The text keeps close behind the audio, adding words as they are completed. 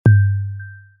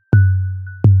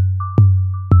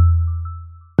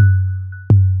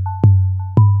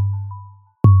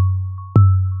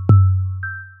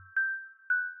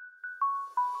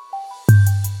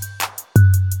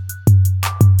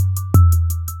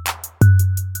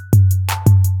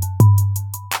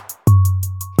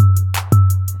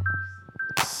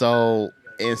So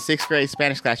in 6th grade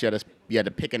Spanish class, you had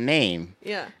to pick a name.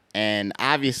 Yeah. And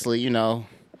obviously,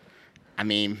 I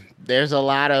mean, there's a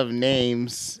lot of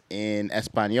names in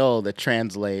Espanol that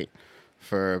translate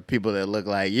for people that look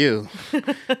like you.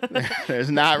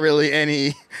 There's not really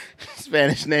any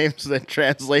Spanish names that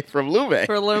translate from Lume.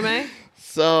 For Lume?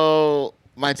 So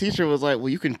my teacher was like, well,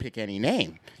 you can pick any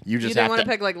name. You just didn't have want to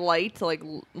pick like light, like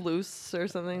loose or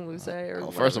something, Luce or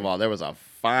Well, first of all, there was a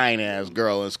fine-ass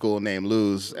girl in school named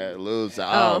Luz. Luz,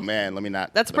 oh, man, let me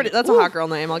not. That's a hot girl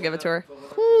name. I'll give it to her.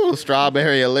 Woo,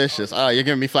 Strawberry Alicious. Oh, you're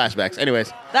giving me flashbacks.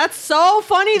 Anyways. That's so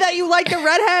funny that you like the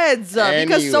redheads.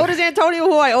 Because so does Antonio,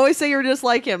 who I always say you're just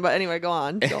like him. But anyway, go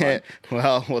on.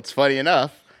 Well, what's funny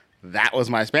enough, that was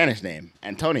my Spanish name,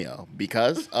 Antonio,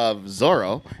 because of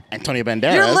Zorro, Antonio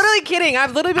Banderas. You're literally kidding.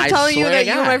 I've literally been telling you that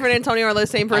you and my friend Antonio are the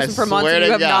same person for months, and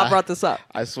you have not brought this up.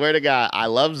 I swear to God, I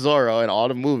love Zorro in all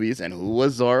the movies, and who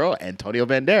was Zorro? Antonio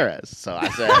Banderas. So I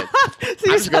said, I'm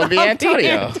just going to be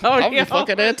Antonio. I'll be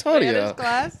fucking Antonio.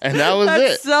 Class? And that was That's it.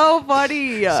 That's so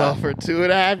funny. So for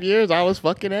 2.5 years, I was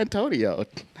fucking Antonio.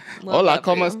 Hola,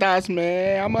 ¿cómo estás,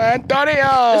 man? I'm Antonio.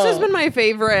 This has been my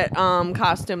favorite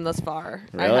costume thus far.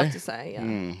 Really? I have to say,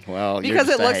 yeah. Well, because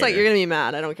it looks like you're gonna be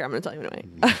mad. I don't care. I'm gonna tell you anyway.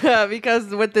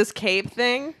 Because with this cape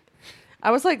thing,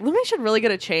 I was like, Lume should really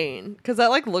get a chain because that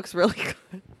like looks really good.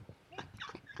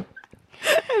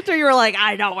 After you were like,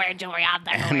 I don't wear jewelry out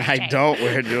there. And I don't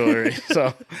wear jewelry.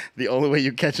 So the only way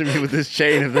you catching me with this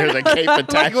chain is there's a cape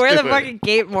attached like, wear to the it. fucking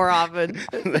cape more often.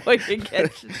 So you can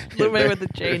catch Lume with the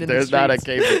chain in the There's streets. not a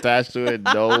cape attached to it.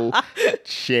 No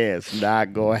chance.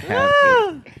 Not going to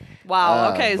happen.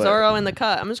 Wow. Okay, Zorro in the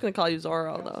cut. I'm just going to call you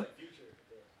Zorro, though.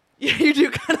 Yeah, you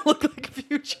do kind of look like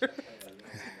Future.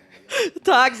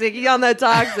 Toxic. You on that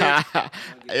toxic.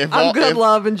 I'm good,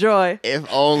 love, and joy. If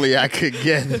only I could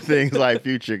get things like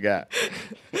Future got.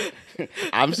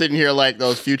 I'm sitting here like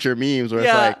those Future memes where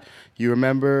it's like, you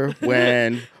remember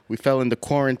when we fell into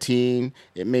quarantine?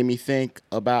 It made me think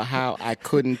about how I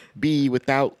couldn't be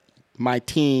without my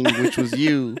team, which was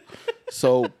you.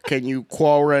 So can you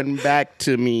quarantine back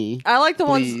to me? I like the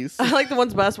please? ones. I like the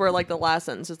ones best where like the last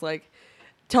sentence is like,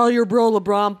 tell your bro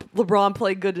LeBron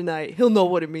played good tonight. He'll know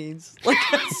what it means. Like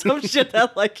some shit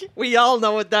that like we all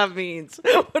know what that means.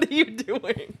 What are you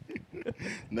doing?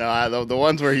 No, the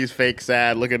ones where he's fake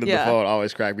sad, looking at the phone,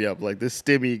 always crack me up. Like this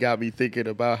Stimmy got me thinking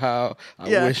about how I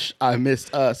wish I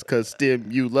missed us, cause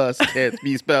Stim you lust can't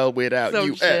be spelled without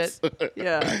US.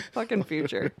 Yeah, fucking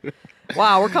Future.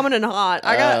 Wow, we're coming in hot.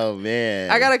 I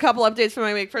got a couple updates for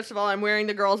my week. First of all, I'm wearing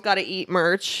the Girls Gotta Eat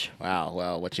merch. Wow.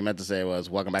 Well, what you meant to say was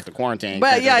welcome back to quarantine.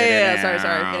 But yeah.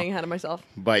 Sorry. Getting ahead of myself.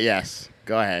 But yes,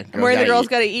 go ahead. I'm wearing the Girls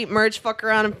Gotta Eat merch. Fuck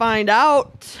around and find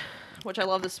out. Which I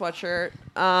love this sweatshirt.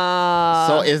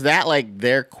 So is that like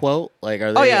their quote? Like,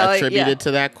 are they attributed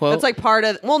to that quote? It's like part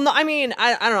of. Well, no, I mean,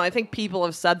 I don't know. I think people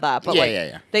have said that, but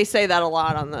they say that a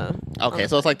lot on the. Okay,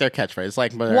 so it's like their catchphrase. It's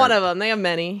like one of them. They have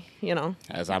many,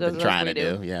 as I've been trying to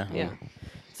do. Yeah.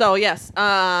 So yes,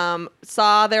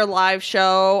 saw their live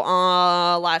show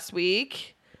last week.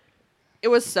 It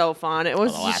was so fun. It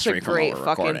was just a great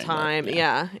fucking time.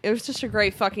 Yeah, it was just a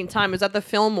great fucking time. It was at the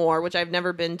Fillmore, which I've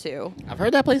never been to. I've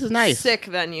heard that place is nice. Sick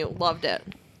venue. Loved it.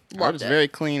 It's very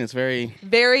clean. It's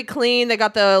very clean. They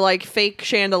got the like fake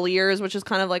chandeliers, which is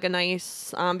kind of like a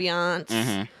nice ambiance.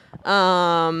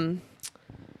 Mm-hmm.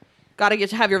 Got to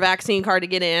get to have your vaccine card to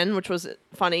get in, which was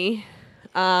funny.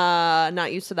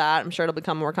 Not used to that. I'm sure it'll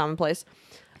become more commonplace.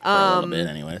 For a little bit,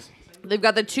 anyways. They've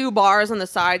got the 2 bars on the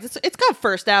sides. It's got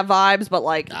First Ave vibes, but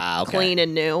like clean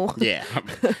and new. Yeah,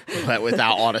 but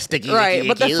without all the sticky. Right,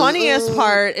 but the funniest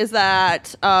part is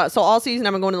that so all season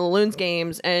I've been going to the Loons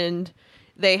games, and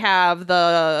they have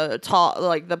the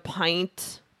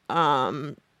pint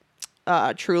Trulies,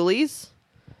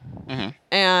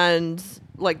 and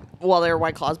like they're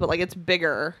White Claws, but like it's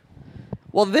bigger.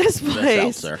 Well, this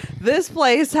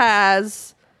place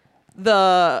has.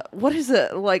 What is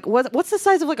it like? What's the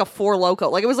size of like a Four Loko?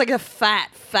 Like it was like a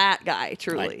fat guy,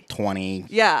 truly. Like 20.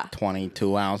 Yeah.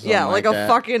 22 ounces. Yeah, like a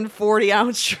fucking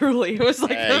 40-ounce truly. It was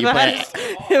like the fattest.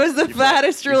 It was the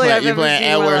fattest truly I've ever seen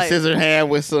in my life. Edward Scissorhand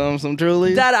with some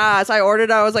trulies. Dead ass. I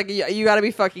ordered. I was like, you got to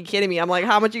be fucking kidding me. I'm like,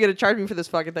 how much you gonna charge me for this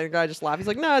fucking thing? The guy just laughed. He's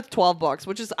like, no, it's $12,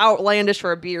 which is outlandish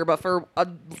for a beer, but for a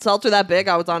seltzer that big,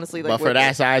 I was honestly like. But for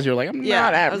that size, you're like, I'm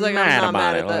not mad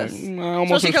about it.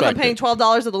 Especially because I'm paying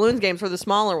 $12 at the Loons games for the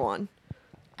smaller one.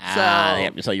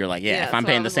 So you're like, if I'm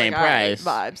paying the same price,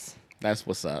 vibes. That's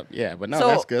what's up. Yeah, but no,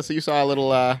 that's good. So you saw a little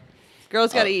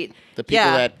Girls Gotta Eat. The people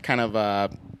that kind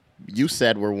of you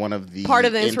said were one of the part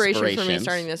of the inspiration for me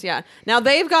starting this. Yeah. Now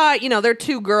they've got they're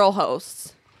 2 girl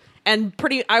hosts, And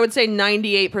I would say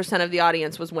 98% of the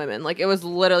audience was women. Like, it was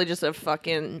literally just a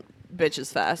fucking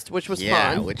bitches fest, which was fun.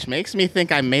 Yeah, which makes me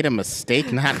think I made a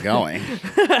mistake not going.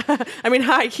 I mean,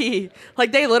 high key.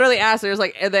 Like, they literally asked, there's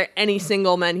like, are there any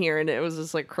single men here? And it was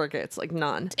just like crickets, like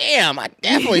none. Damn, I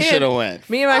definitely should have went.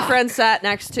 Me and my friend sat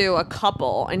next to a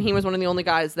couple, and he was one of the only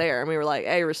guys there. And we were like,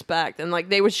 hey, respect. And like,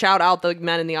 they would shout out the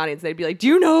men in the audience. They'd be like, do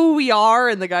you know who we are?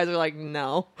 And the guys are like,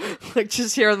 no. Like,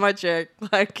 just here with my chick.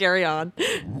 Like, carry on.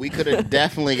 We could have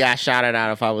definitely got shouted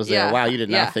out if I was there. Wow, you did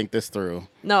not think this through.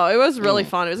 No, it was really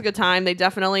fun. It was a good time. They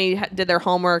definitely did their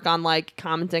homework on like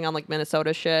commenting on like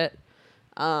Minnesota shit.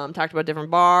 Talked about different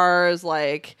bars.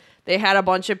 Like, they had a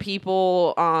bunch of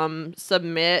people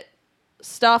submit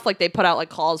stuff. Like, they put out like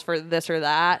calls for this or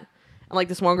that. And like,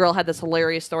 this one girl had this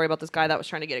hilarious story about this guy that was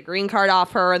trying to get a green card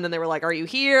off her. And then they were like, are you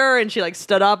here? And she like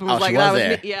stood up and was like, that was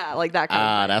me. Yeah, like that kind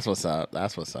of thing. That's what's up.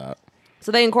 That's what's up.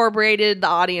 So they incorporated the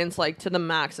audience like to the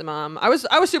maximum. I was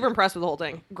super impressed with the whole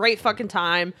thing. Great fucking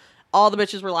time. All the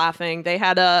bitches were laughing. They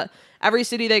had every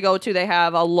city they go to, they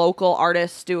have a local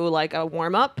artist do like a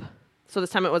warm up. So this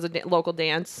time it was a local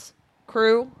dance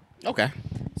crew. Okay.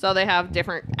 So they have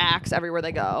different acts everywhere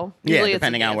they go. Usually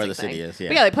depending on where the city is. Yeah.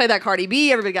 But yeah, they played that Cardi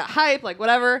B. Everybody got hype, like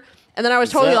whatever. And then I was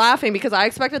totally laughing because I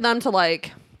expected them to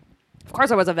like. Of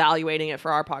course, I was evaluating it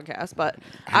for our podcast, but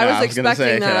I was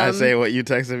expecting them. Can I say what you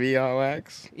texted me on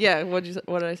Wax? Yeah, what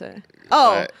did I say?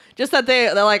 Oh, just that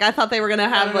they're like, I thought they were gonna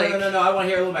have no, I want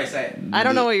to hear what I say. I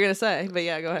don't know what you're gonna say, but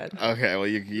yeah, go ahead. Okay, well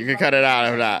you can cut it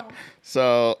out if not.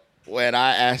 So when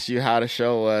I asked you how the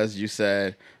show was, you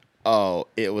said, "Oh,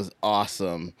 it was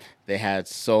awesome. They had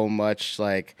so much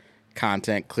like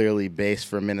content clearly based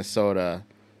for Minnesota,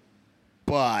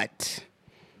 but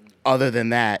other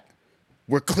than that."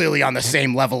 We're clearly on the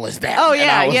same level as them. Oh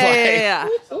yeah, yeah.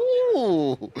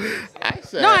 Ooh. I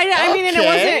said, no, I mean, and it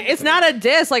wasn't. It's not a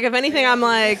diss. Like, if anything, I'm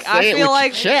like, I feel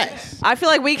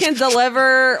like we can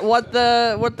deliver what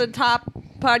the top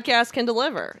podcast can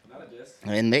deliver.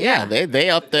 And they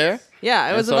up there.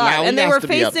 Yeah, it was a lot, and they were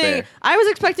facing. I was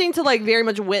expecting to like very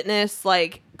much witness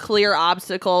like clear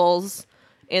obstacles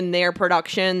in their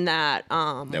production that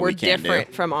were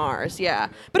different from ours. Yeah.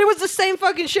 But it was the same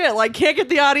fucking shit. Like, can't get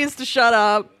the audience to shut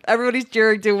up. Everybody's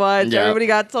cheering too much. Yep. Everybody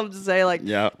got something to say. Like,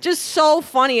 just so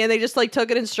funny. And they just, like,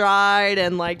 took it in stride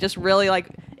and, like, just really, like,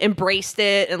 embraced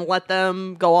it and let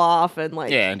them go off and,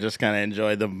 like... Yeah, and just kind of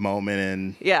enjoyed the moment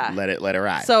and let it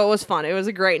ride. So it was fun. It was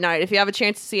a great night. If you have a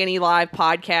chance to see any live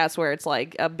podcasts where it's,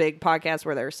 like, a big podcast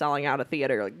where they're selling out a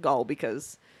theater, like, go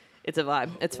because it's a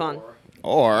vibe. It's fun.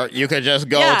 Or you could just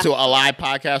go to a live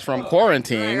podcast from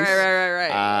Quarantines.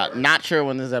 Right. Not sure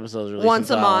when this episode is released. Once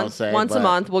a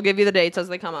month. We'll give you the dates as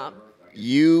they come up.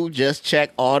 You just check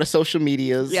all the social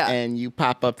medias and you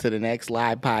pop up to the next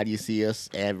live pod. You see us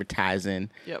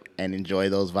advertising and enjoy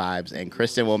those vibes. And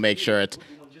Kristen will make sure it's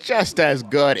just as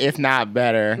good, if not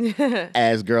better,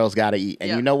 as Girls Gotta Eat. And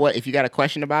you know what? If you got a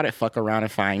question about it, fuck around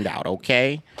and find out,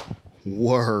 okay?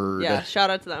 Word. Yeah,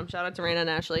 shout out to them. Shout out to Raina and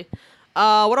Ashley.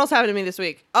 What else happened to me this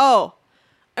week? Oh,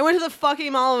 I went to the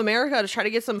fucking Mall of America to try to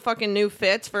get some fucking new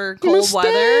fits for cold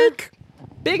weather.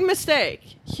 Big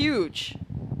mistake. Huge.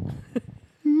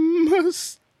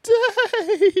 Mistake.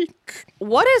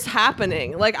 What is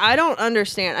happening? Like, I don't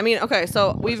understand. I mean, okay,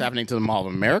 so what's happening to the Mall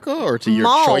of America or to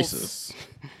your choices?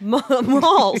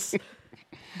 Malls.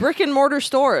 Brick and mortar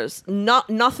stores.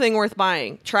 Nothing worth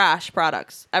buying. Trash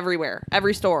products everywhere.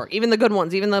 Every store. Even the good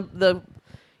ones. Even the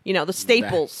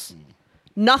staples.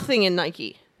 Nothing in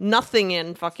Nike. Nothing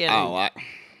in fucking... Oh,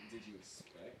 Did you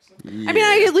expect something? I mean,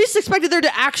 I at least expected there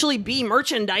to actually be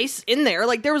merchandise in there.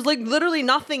 Like, there was, like, literally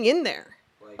nothing in there.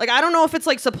 Like, I don't know if it's,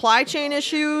 like, supply chain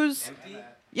issues. Empty?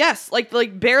 Yes,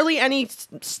 like barely any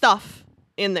stuff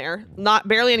in there.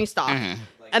 Barely any stock. Mm-hmm.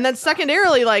 And then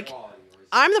secondarily, like,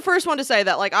 I'm the first one to say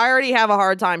that, like, I already have a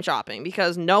hard time shopping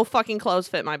because no fucking clothes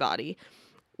fit my body.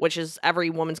 Which is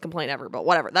every woman's complaint ever, but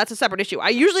whatever. That's a separate issue. I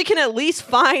usually can at least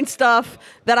find stuff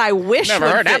that I wish would fit me.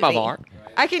 Never heard that before.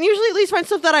 I can usually at least find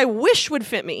stuff that I wish would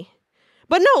fit me.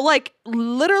 But no, like,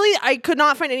 literally, I could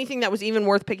not find anything that was even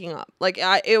worth picking up. Like,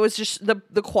 it was just,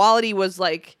 the quality was,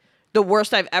 like, the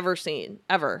worst I've ever seen,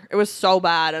 ever. It was so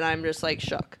bad, and I'm just, like,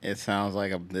 shook. It sounds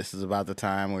like this is about the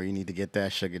time where you need to get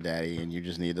that sugar daddy, and you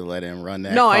just need to let him run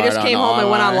that. No, I just came home and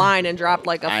went online and dropped,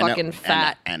 like, a fucking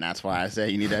fat. And that's why I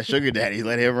said you need that sugar daddy.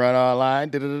 Let him run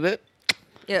online.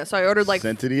 Yeah, so I ordered, like...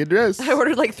 Sent to the address. I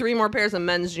ordered, like, 3 more pairs of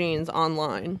men's jeans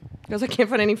online. Because I can't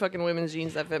find any fucking women's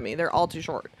jeans that fit me. They're all too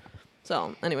short.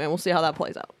 So, anyway, we'll see how that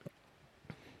plays out.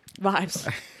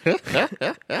 Vibes.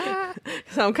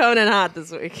 So I'm coming in hot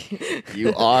this week.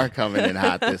 You are coming in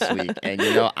hot this week. And,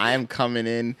 you know, I am coming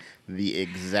in the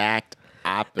exact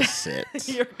opposite.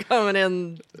 You're coming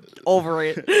in over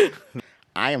it.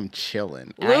 I am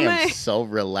chilling. Lume. I am so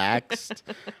relaxed.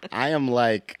 I am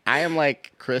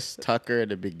like Chris Tucker at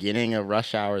the beginning of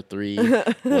Rush Hour 3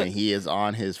 when he is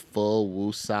on his full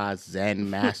Wusa Zen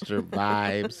master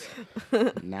vibes,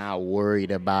 not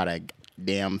worried about a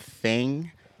damn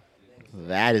thing.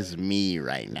 That is me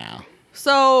right now.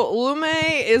 So Lume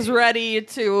is ready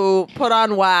to put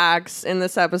on wax in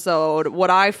this episode. What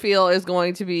I feel is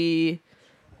going to be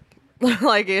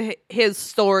like his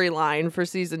storyline for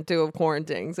season 2 of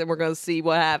Quarantines, and we're going to see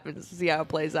what happens, see how it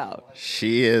plays out.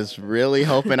 She is really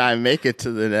hoping I make it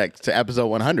to episode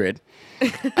 100.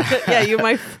 Yeah, you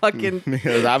might fucking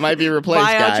because I might be replaced,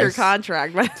 buy out guys. your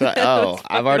contract.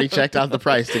 I've already checked out the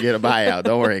price to get a buyout.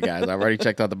 Don't worry, guys. I've already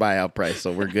checked out the buyout price,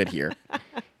 so we're good here.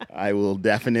 I will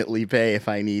definitely pay if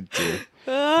I need to.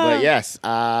 But yes,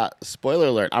 spoiler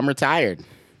alert, I'm retired.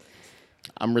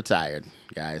 I'm retired,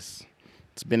 guys.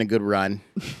 It's been a good run.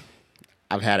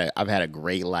 I've had a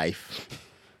great life.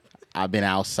 I've been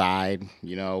outside.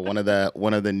 You know, one of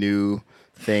the new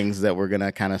things that we're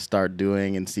gonna kind of start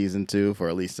doing in season 2 for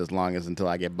at least as long as until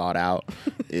I get bought out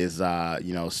is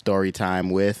story time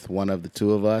with one of the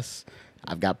two of us.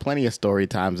 I've got plenty of story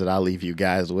times that I'll leave you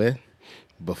guys with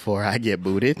before I get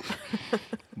booted.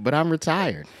 But I'm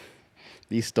retired.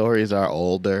 These stories are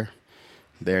older.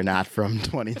 They're not from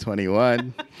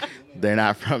 2021. They're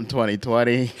not from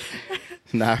 2020.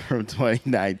 Not from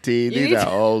 2019. These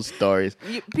are old stories.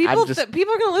 People are going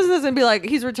to listen to this and be like,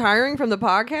 he's retiring from the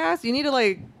podcast? You need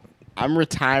to I'm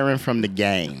retiring from the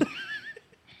game.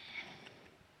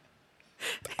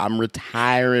 I'm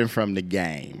retiring from the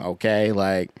game, okay?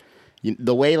 Like,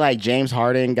 the way like James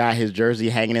Harden got his jersey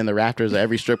hanging in the rafters of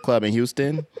every strip club in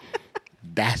Houston,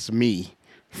 that's me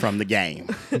from the game.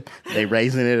 They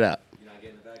raising it up.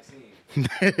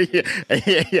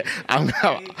 Yeah.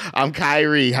 I'm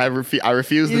Kyrie. I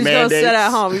refuse the mandates. You just go sit at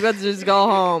home. You better just go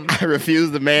home. I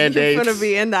refuse the mandates. You're gonna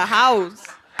be in the house.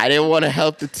 I didn't want to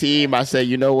help the team. I said,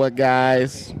 you know what,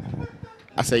 guys?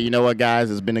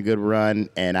 It's been a good run,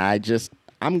 and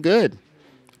I'm good.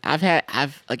 I've had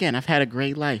a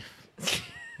great life.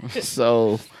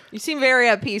 So you seem very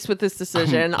at peace with this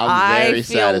decision. I'm very I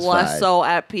feel satisfied. less so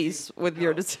at peace with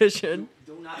your decision.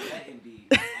 Do not let him be.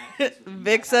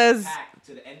 Vic says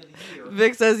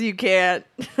you can't.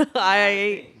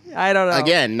 I don't know.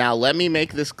 Again, now let me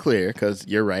make this clear, because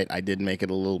you're right. I did make it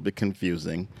a little bit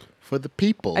confusing for the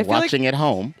people watching at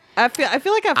home. I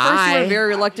feel like at first you were very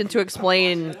reluctant to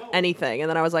explain anything, and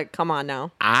then I was like, come on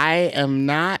now. I am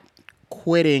not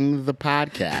quitting the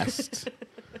podcast.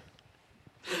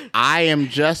 I am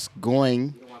just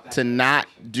going to not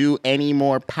do any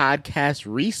more podcast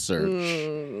research.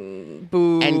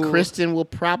 Boo. And Kristen will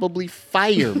probably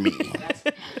fire me.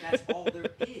 That's all there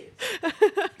is.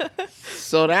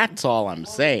 So that's all I'm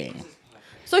saying.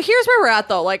 So here's where we're at,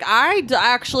 though. Like, I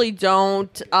actually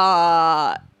don't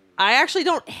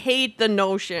hate the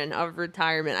notion of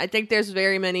retirement. I think there's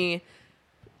very many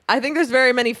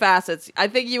facets. I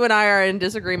think you and I are in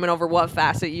disagreement over what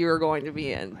facet you are going to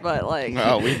be in. But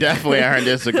oh, we definitely are in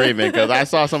disagreement, because I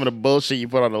saw some of the bullshit you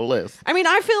put on the list. I mean,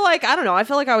 I feel like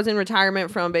I was in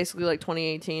retirement from basically like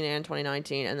 2018 and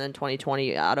 2019, and then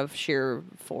 2020 out of sheer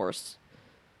force.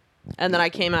 And then I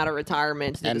came out of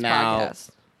retirement to do this podcast.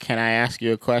 Can I ask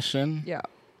you a question? Yeah.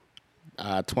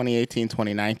 2018,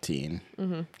 2019,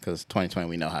 because 2020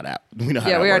 we know how that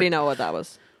already know what that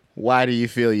was. Why do you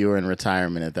feel you were in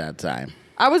retirement at that time?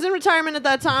 I was in retirement at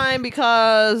that time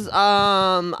because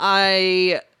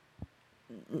I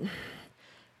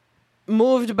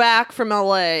moved back from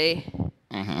LA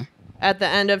at the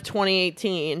end of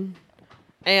 2018,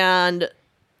 and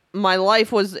my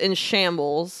life was in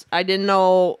shambles. I didn't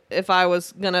know if I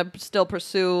was going to still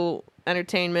pursue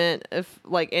entertainment, if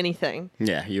anything.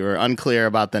 Yeah, you were unclear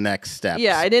about the next steps.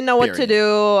 Yeah, I didn't know what to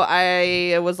do.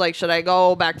 I was like, should I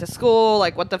go back to school?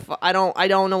 Like, what the I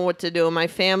don't know what to do. My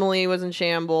family was in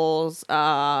shambles.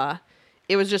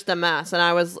 It was just a mess,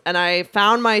 and I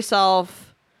found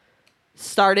myself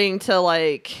starting to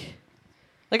like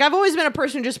I've always been a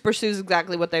person who just pursues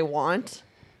exactly what they want.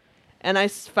 And I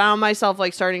found myself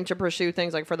starting to pursue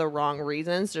things for the wrong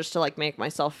reasons, just to make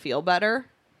myself feel better.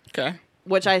 Okay.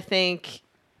 Which I think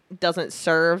doesn't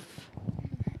serve,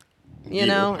 in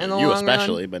the long run. You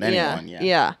especially, but anyone, yeah.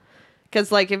 Yeah. Because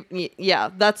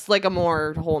that's a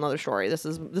more whole nother story. This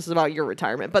is about your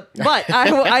retirement. But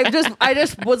I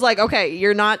just was like, okay,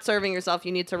 you're not serving yourself.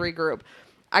 You need to regroup.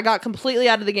 I got completely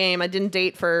out of the game. I didn't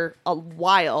date for a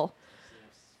while.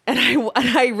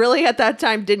 I really at that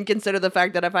time didn't consider the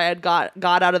fact that if I had got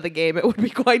out of the game, it would be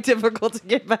quite difficult to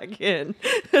get back in.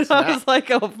 And I was like,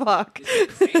 oh fuck.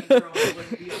 It's the same girl who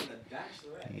wouldn't be on The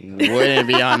Bachelorette. Wouldn't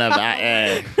be on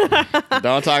the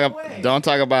don't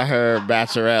talk about her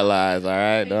bachelorette lies, all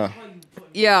right? Don't.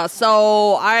 Yeah,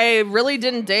 so I really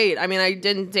didn't date. I mean, I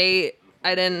didn't date.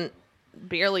 I didn't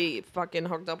barely fucking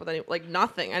hooked up with any, like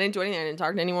nothing. I didn't do anything. I didn't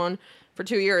talk to anyone for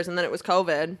 2 years, and then it was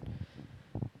COVID.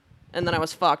 And then I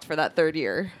was fucked for that third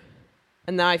year.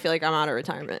 And now I feel like I'm out of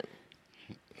retirement.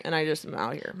 And I just am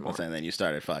out here more. And then you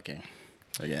started fucking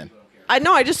again. I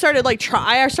know, I just started like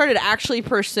I started actually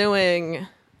pursuing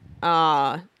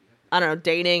I don't know,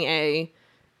 dating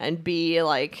and B,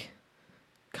 like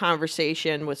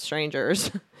conversation with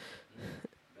strangers.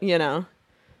 You know.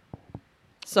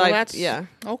 So Well, yeah.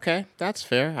 Okay, that's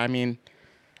fair. I mean,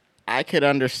 I could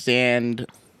understand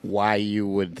why you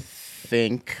would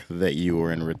think that you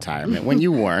were in retirement when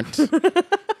you weren't.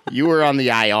 You were on the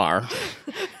IR.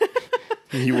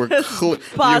 You were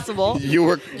possible. You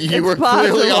were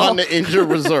clearly on the injured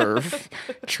reserve,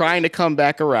 trying to come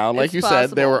back around. Like you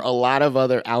said, there were a lot of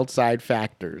other outside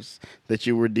factors that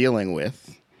you were dealing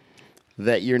with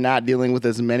that you're not dealing with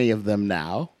as many of them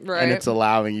now, right. And it's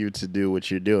allowing you to do what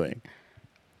you're doing.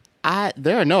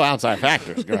 There are no outside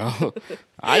factors, girl.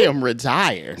 I am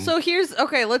retired. So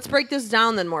let's break this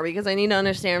down then more because I need to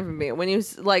understand from you. When you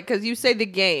because you say the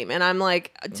game, and I'm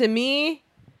like, to me,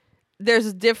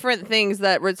 there's different things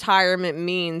that retirement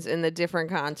means in the different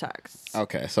contexts.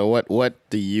 Okay, so what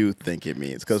do you think it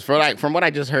means? Because from what I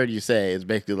just heard you say, it's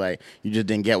basically like you just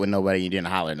didn't get with nobody, you didn't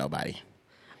holler at nobody.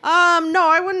 No,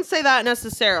 I wouldn't say that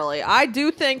necessarily. I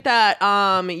do think that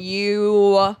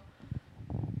you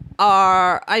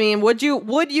are. I mean, would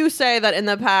you say that in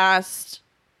the past,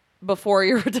 before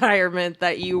your retirement,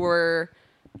 that you were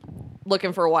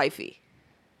looking for a wifey?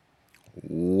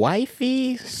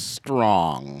 Wifey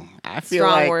strong. I feel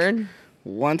strong like word.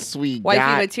 Once we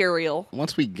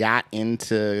got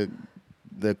into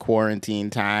the quarantine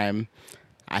time,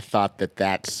 I thought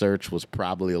that search was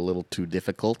probably a little too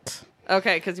difficult.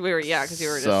 Okay, because you were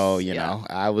so just, you know,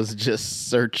 I was just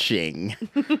searching.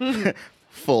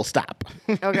 Full stop.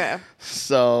 Okay.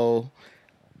 So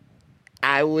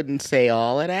I wouldn't say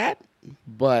all of that,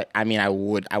 but I mean, I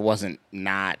wasn't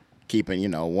not keeping,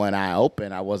 one eye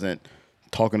open. I wasn't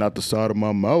talking out the side of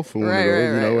my mouth or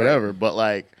whatever. But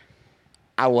like,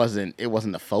 it wasn't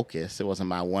the focus. It wasn't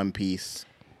my one piece.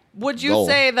 Would you goal.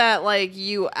 say that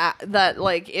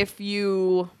if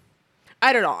you,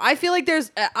 I don't know. I feel like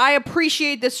I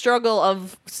appreciate the struggle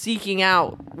of seeking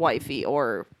out wifey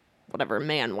or whatever,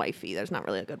 man wifey. There's not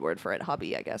really a good word for it.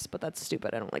 Hubby, I guess, but that's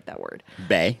stupid. I don't like that word.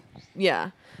 Bae.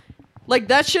 Yeah. Like,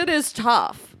 that shit is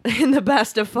tough in the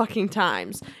best of fucking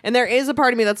times. And there is a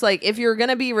part of me that's like, if you're going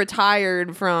to be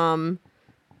retired from,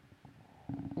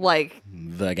 like...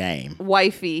 the game.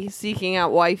 Wifey, seeking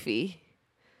out wifey,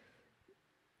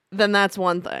 then that's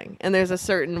one thing. And there's a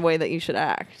certain way that you should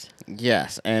act.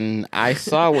 Yes, and I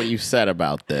saw what you said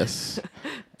about this.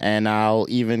 And I'll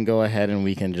even go ahead and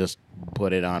we can just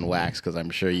put it on wax because I'm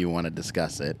sure you want to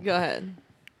discuss it. Go ahead.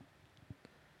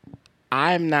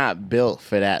 I'm not built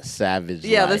for that savage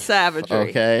life. The savagery.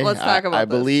 Okay? Let's talk about I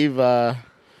this. believe,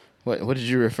 what did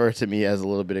you refer to me as a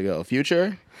little bit ago?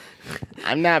 Future?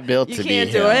 I'm not built to be You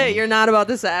can't do it? You're not about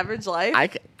the savage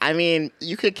life? I mean,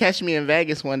 you could catch me in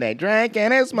Vegas one day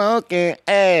drinking and smoking,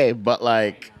 but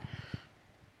like...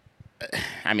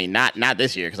 I mean, not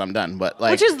this year because I'm done, but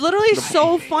like... Which is literally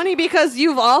so funny because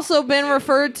you've also been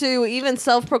referred to, even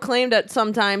self-proclaimed at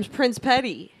sometimes, Prince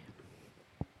Petty.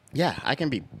 Yeah, I can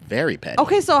be very petty.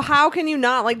 Okay, so how can you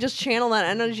not, like, just channel that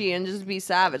energy and just be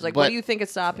savage? Like, what do you think is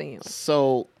stopping you?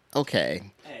 So,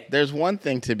 okay, there's one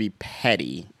thing to be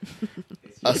petty,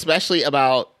 especially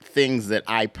about things that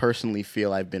I personally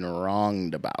feel I've been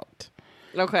wronged about.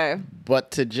 Okay.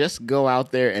 But to just go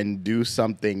out there and do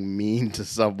something mean to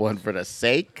someone for the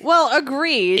sake... Well,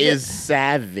 agreed. ...is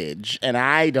savage, and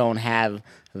I don't have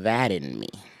that in me.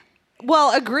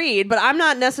 Well, agreed, but I'm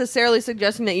not necessarily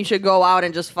suggesting that you should go out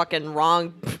and just fucking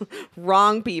wrong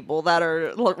people that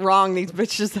are wrong these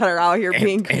bitches that are out here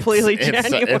being completely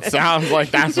genuine. It sounds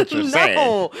like that's what you're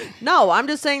saying. No, I'm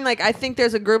just saying, like, I think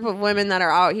there's a group of women that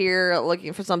are out here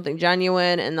looking for something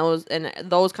genuine, and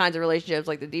those kinds of relationships,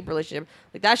 like the deep relationship,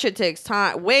 like that shit takes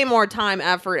time, way more time,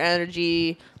 effort,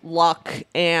 energy, luck,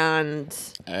 and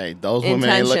those women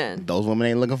ain't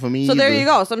looking for me. So either. there you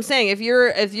go. So I'm saying, if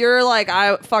you're like,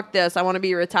 fuck this, I want to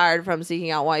be retired from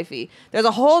seeking out wifey, there's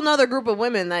a whole nother group of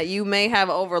women that you may have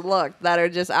overlooked that are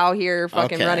just out here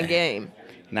fucking running game.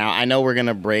 Now I know we're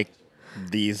gonna break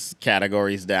these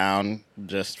categories down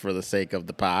just for the sake of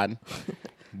the pod.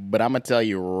 but I'm gonna tell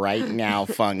you right now,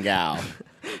 fun gal.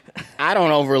 I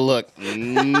don't overlook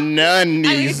none of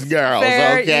these girls,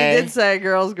 fair. okay? You did say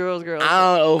girls. I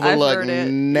don't overlook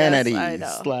none of these. I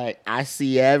know. Like, I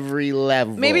see every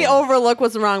level. Maybe overlook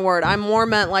was the wrong word. I more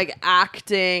meant like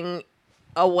acting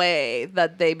a way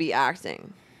that they be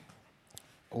acting.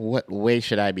 What way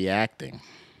should I be acting?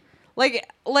 Like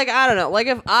I don't know. Like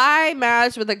if I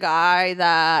matched with a guy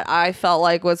that I felt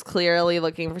like was clearly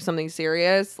looking for something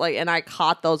serious, like, and I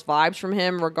caught those vibes from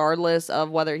him, regardless of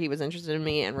whether he was interested in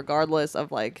me, and regardless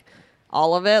of like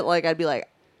all of it, like I'd be like,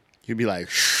 you'd be like,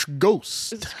 shh,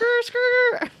 ghost,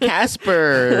 skrr.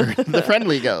 Casper, the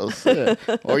friendly ghost, yeah.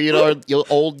 Or you'll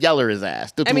old yeller his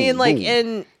ass. I mean, like,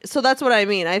 so that's what I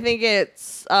mean. I think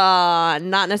it's not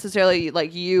necessarily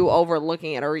like you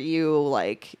overlooking it or you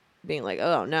like being like,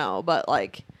 oh no, but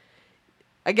like,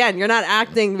 again, you're not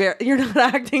acting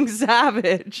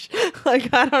savage.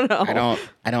 Like, I don't know.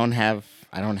 I don't have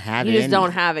you it. just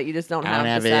don't have it. You just don't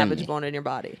have the savage bone in your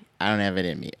body. I don't have it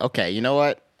in me. Okay, you know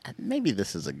what? Maybe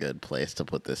this is a good place to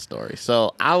put this story.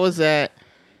 So I was at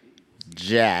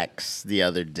Jack's the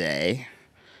other day,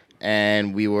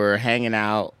 and we were hanging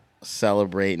out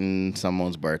celebrating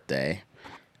someone's birthday,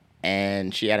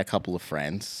 and she had a couple of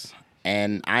friends.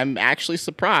 And I'm actually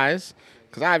surprised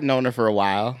because I've known her for a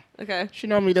while. Okay. She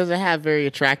normally doesn't have very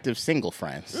attractive single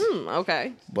friends.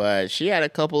 Okay. But she had a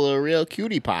couple of real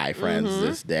cutie pie friends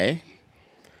this day.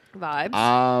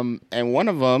 Vibes. And one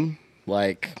of them,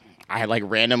 like, I had like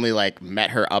randomly like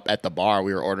met her up at the bar.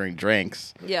 We were ordering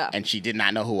drinks. Yeah. And she did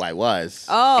not know who I was.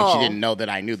 Oh. And she didn't know that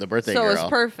I knew the birthday girl. So it was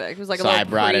perfect. It was like so a little I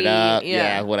brought it up. Yeah.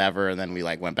 Yeah, whatever. And then we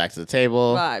like went back to the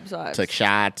table. Vibes. Took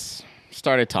shots.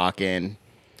 Started talking.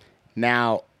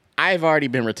 Now, I've already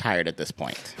been retired at this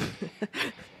point.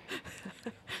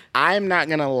 I'm not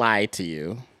going to lie to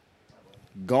you.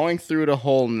 Going through the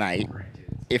whole night,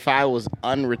 if I was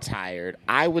unretired,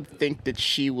 I would think that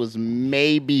she was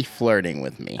maybe flirting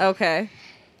with me. Okay.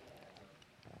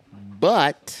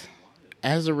 But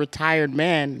as a retired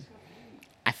man,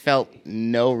 I felt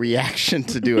no reaction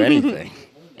to do anything.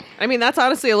 I mean, that's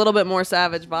honestly a little bit more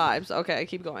savage vibes. Okay,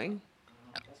 keep going.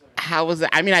 How was that?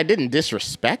 I mean, I didn't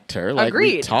disrespect her. Like,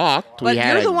 Agreed. we talked. But we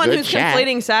had you're the one good who's chat.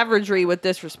 conflating savagery with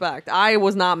disrespect. I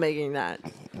was not making that.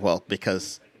 Well,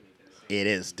 because it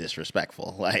is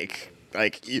disrespectful. Like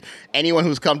anyone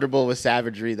who's comfortable with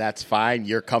savagery, that's fine.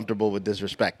 You're comfortable with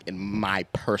disrespect, in my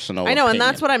personal I know, opinion. and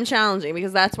that's what I'm challenging,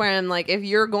 because that's where I'm like, if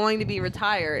you're going to be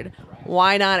retired,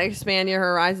 why not expand your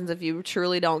horizons if you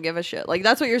truly don't give a shit? Like,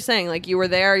 that's what you're saying. Like, you were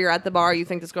there, you're at the bar, you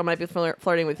think this girl might be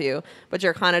flirting with you, but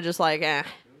you're kind of just like, eh.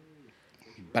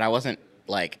 But I wasn't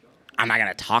like, I'm not going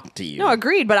to talk to you. No,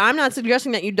 agreed, but I'm not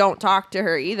suggesting that you don't talk to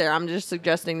her either. I'm just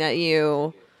suggesting that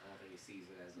you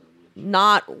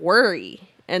not worry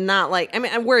and not like, I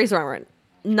mean, worry is the wrong word.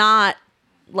 Not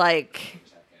like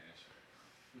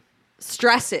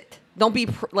stress it. Don't be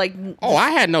like. Oh,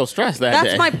 I had no stress that day.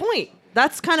 That's my point.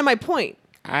 That's kind of my point.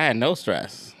 I had no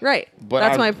stress. Right. But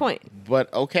that's my point.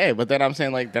 But okay, but then I'm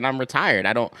saying like, then I'm retired.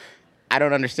 I don't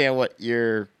understand what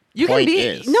your You point can be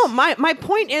is. no. My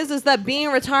point is that being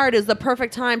retired is the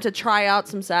perfect time to try out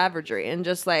some savagery and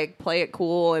just like play it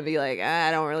cool and be like,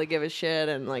 I don't really give a shit,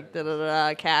 and like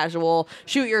casual,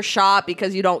 shoot your shot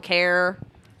because you don't care.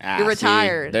 You're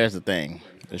retired. See, there's the thing.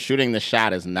 Shooting the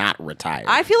shot is not retired.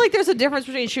 I feel like there's a difference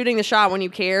between shooting the shot when you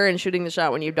care and shooting the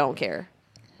shot when you don't care.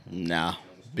 No,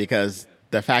 because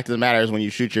the fact of the matter is, when you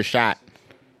shoot your shot,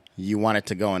 you want it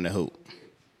to go in the hoop.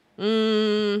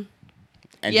 And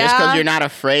just because you're not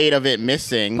afraid of it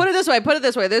missing. Put it this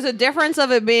way. There's a difference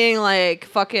of it being like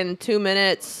fucking 2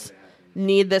 minutes,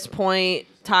 need this point,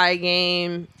 tie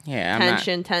game,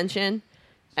 tension,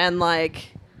 and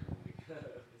like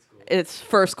it's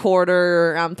first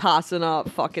quarter, I'm tossing up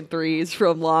fucking threes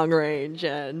from long range,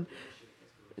 and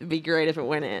it'd be great if it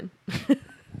went in.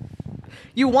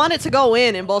 You want it to go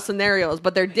in both scenarios,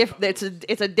 but they're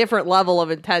it's a different level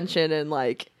of intention and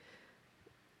like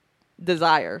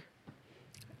desire.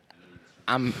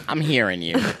 I'm hearing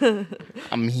you.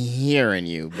 I'm hearing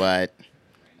you, but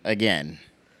again,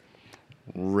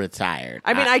 retired.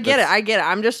 I mean, I get it.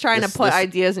 I'm just trying to put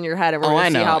ideas in your head, and we're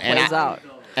gonna see how it plays out.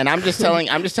 And I'm just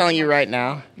telling you right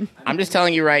now.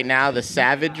 The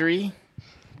savagery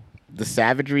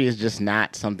is just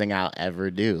not something I'll ever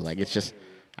do. Like, it's just,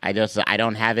 I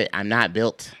don't have it. I'm not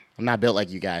built like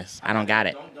you guys. I don't got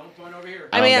it. Don't point over here.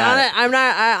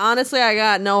 Honestly, I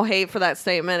got no hate for that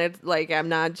statement. It's like, I'm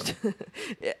not.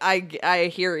 I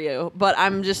hear you, but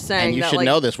I'm just saying. And you that, should like,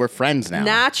 know this. We're friends now.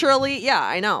 Naturally, yeah,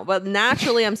 I know, but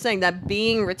naturally, I'm saying that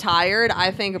being retired,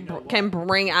 I think, can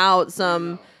bring out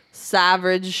some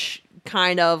savage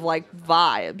kind of like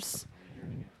vibes.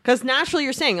 Because naturally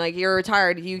you're saying, like, you're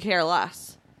retired, you care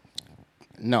less.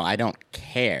 No, I don't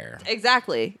care.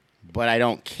 Exactly. But I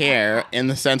don't care in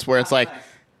the sense where it's like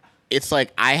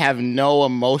I have no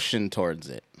emotion towards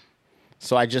it.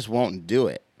 So I just won't do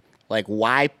it. Like,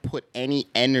 why put any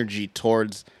energy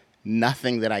towards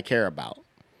nothing that I care about?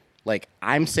 Like,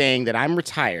 I'm saying that I'm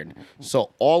retired,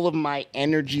 so all of my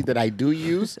energy that I do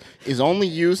use is only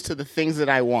used to the things that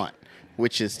I want,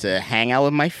 which is to hang out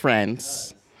with my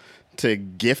friends, to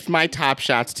gift my Top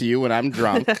Shots to you when I'm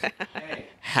drunk,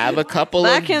 have a couple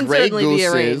of Grey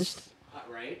Gooses,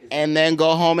 and then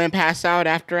go home and pass out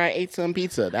after I ate some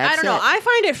pizza. That's I don't know. I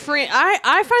find it free.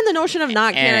 I find the notion of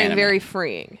not caring Anime. very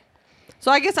freeing. So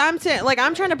I guess I'm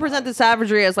trying to present the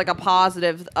savagery as like a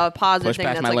positive push thing past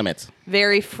that's my like limits.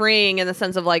 very freeing in the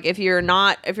sense of like if you're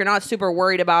not super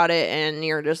worried about it and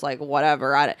you're just like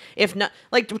whatever. If not,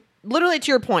 like literally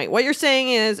to your point, what you're saying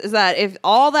is that if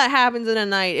all that happens in a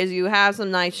night is you have some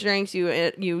nice drinks,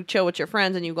 you chill with your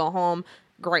friends and you go home,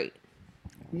 great.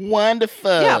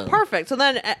 Wonderful. Yeah, perfect. So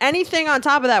then anything on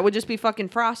top of that would just be fucking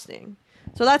frosting.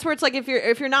 So that's where it's like if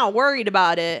you're not worried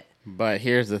about it. But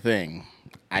here's the thing.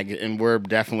 And we're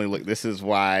definitely this is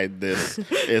why this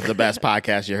is the best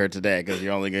podcast you heard today, because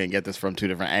you're only going to get this from two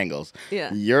different angles.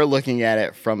 Yeah. You're looking at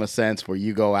it from a sense where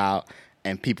you go out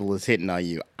and people is hitting on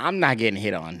you. I'm not getting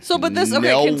hit on. So, but this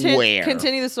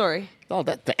continue the story. Oh,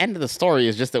 the end of the story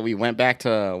is just that we went back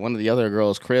to one of the other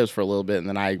girls' cribs for a little bit, and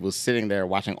then I was sitting there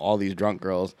watching all these drunk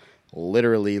girls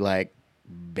literally like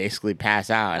basically pass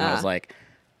out, and I was like,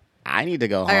 I need to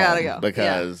go home. I gotta go.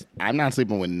 Because I'm not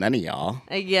sleeping with none of y'all.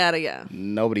 I gotta go.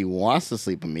 Nobody wants to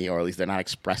sleep with me, or at least they're not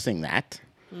expressing that.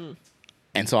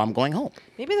 And so I'm going home.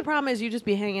 Maybe the problem is you just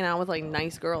be hanging out with like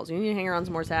nice girls. You need to hang around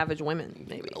some more savage women,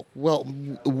 maybe. Well,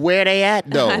 where they at,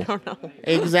 though? I don't know.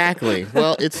 Exactly.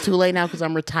 Well, it's too late now because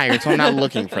I'm retired, so I'm not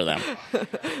looking for them.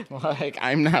 Like,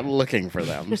 I'm not looking for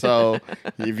them. So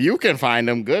if you can find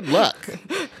them, good luck.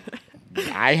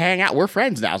 I hang out. We're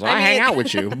friends now, so I hang out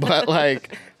with you. But,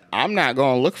 like, I'm not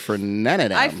going to look for none of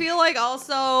them. I feel like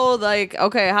also, like,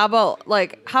 okay, how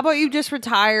about you just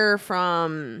retire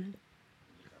from...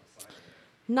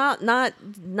 Not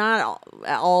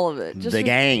all of it. Just the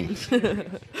game.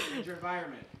 Change your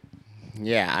environment.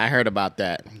 Yeah, I heard about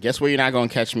that. Guess where you're not going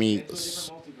to catch me?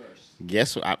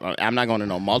 Guess I'm not going to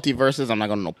no multiverses. I'm not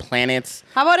going to no planets.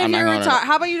 How about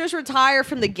How about you just retire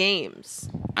from the games?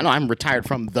 I know I'm retired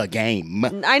from the game.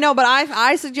 I know, but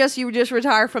I suggest you just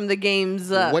retire from the games.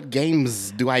 What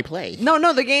games do I play?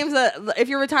 No, the games that if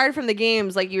you're retired from the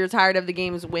games, like you're tired of the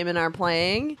games women are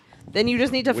playing. Then you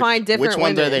just need to find different. Which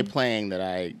ones women. Are they playing that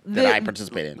I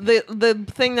participate in? The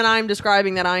thing that I'm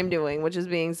describing that I'm doing, which is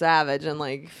being savage and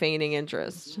like feigning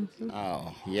interest.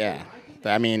 Oh yeah,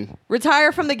 I mean,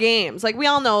 retire from the games. Like we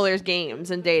all know, there's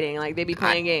games and dating. Like they be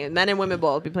playing games. Men and women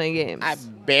both be playing games. I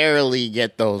barely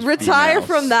get those. Retire females.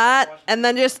 from that, and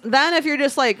then if you're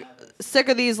just like sick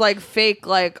of these like fake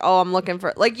like I'm looking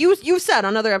for like you said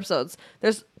on other episodes.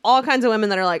 There's all kinds of women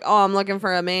that are like, I'm looking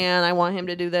for a man. I want him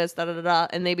to do this, da da da da,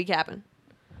 and they be capping.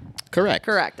 Correct.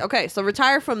 Okay, so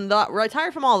retire from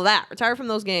all of that. Retire from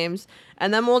those games,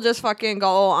 and then we'll just fucking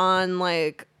go on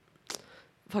like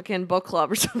fucking book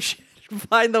club or some shit.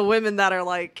 Find the women that are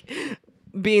like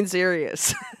being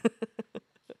serious.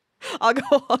 I'll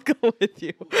go with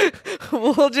you.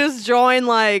 We'll just join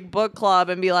like book club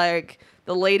and be like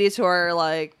the ladies who are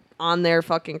like on their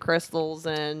fucking crystals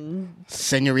and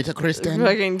Senorita Kristen.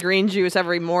 Fucking green juice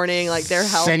every morning, like they're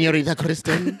healthy. Senorita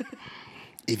Kristen,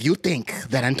 if you think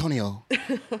that Antonio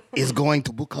is going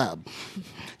to book club,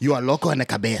 you are loco en la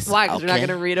cabeza. Why? Because you're not going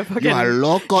to read a fucking... You are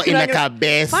loco en la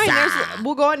cabeza. Fine,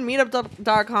 we'll go on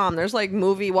meetup.com. There's like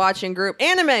movie watching group.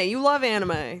 Anime. You love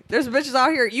anime. There's bitches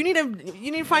out here. You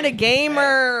need to find a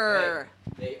gamer.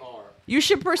 They are. You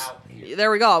should pursue... There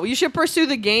we go. You should pursue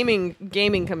the gaming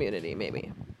community,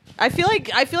 maybe. I feel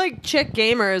like chick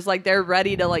gamers, like they're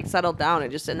ready to like settle down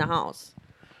and just sit in the house.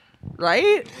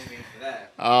 Right?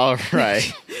 All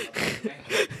right.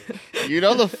 You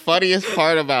know the funniest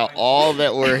part about all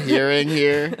that we're hearing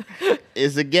here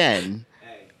is, again,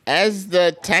 as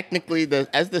the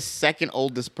second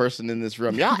oldest person in this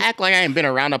room, y'all act like I ain't been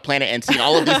around the planet and seen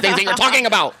all of these things that you're talking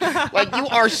about. Like, you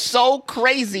are so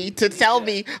crazy to tell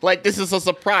me, like, this is a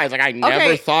surprise. Like, I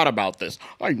never thought about this.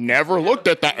 I never looked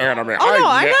at the anime. Oh, no,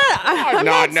 I'm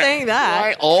not saying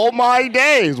that. All my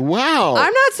days. Wow.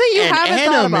 I'm not saying you haven't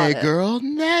thought about it. Anime girl,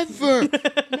 never.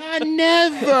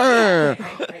 Never.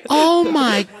 Oh,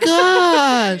 my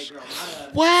gosh.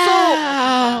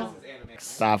 Wow.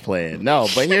 Stop playing. No,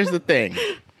 but here's the thing.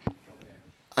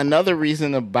 Another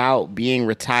reason about being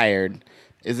retired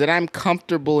is that I'm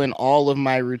comfortable in all of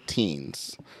my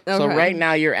routines. So Okay. right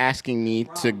now you're asking me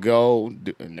to go.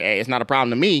 Hey, it's not a problem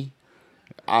to me.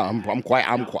 I'm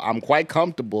quite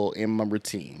comfortable in my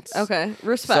routines. Okay,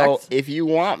 respect. So if you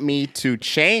want me to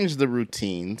change the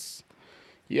routines,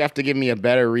 you have to give me a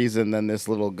better reason than this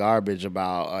little garbage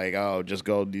about like, oh, just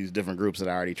go these different groups that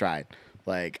I already tried.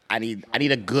 Like I need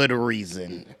a good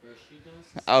reason.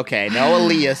 Okay, no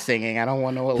Aaliyah singing. I don't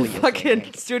want no Aaliyah Fucking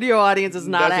singing. studio audience is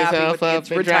not Dust happy yourself with up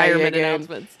its and try retirement again.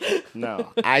 announcements.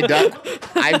 No, I've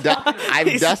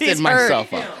dusted He's myself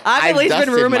hurt. up. I've at least been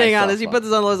dusted ruminating on myself this. He up. put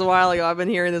this on the list a while ago. I've been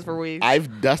hearing this for weeks.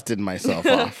 I've dusted myself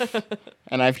off,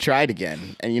 and I've tried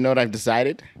again. And you know what I've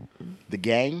decided? The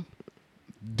gang,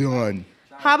 done.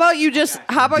 How about you just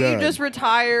Done.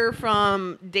 retire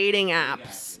from dating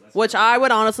apps, which I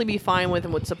would honestly be fine with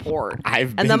and would support.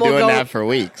 I've been and then doing that for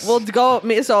weeks. We'll go.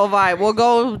 So have I. We'll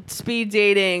go speed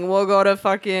dating. We'll go to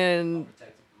fucking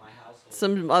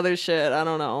some other shit. I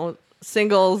don't know.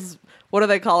 Singles. What do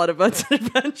they call it? Events and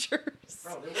adventures.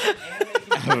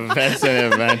 Events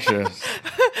and adventures.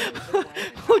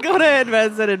 We'll go to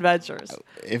events and adventures.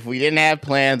 If we didn't have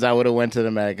plans, I would have went to the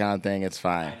Metacon thing. It's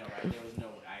fine.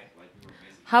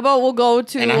 How about we'll go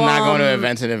to? And I'm not going to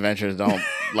events and adventures. Don't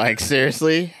like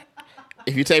seriously.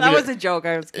 If you take That me, was to, a joke.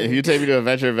 I was if kidding. you take me to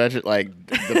adventure, like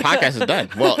the podcast is done.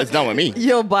 Well, it's done with me.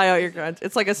 You'll buy out your content.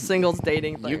 It's like a singles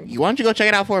dating thing. Why don't you go check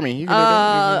it out for me? You can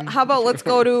do that. How about let's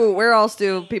go to where else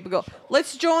do people go?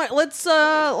 Let's join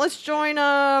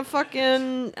a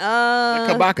fucking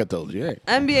Kabaka told you. Hey.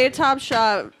 NBA Top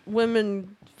Shot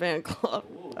women fan club.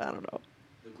 I don't know.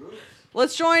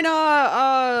 Let's join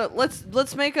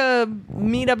let's make a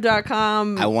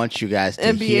meetup.com. I want you guys to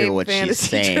NBA hear what she's fantasy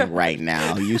saying draft. right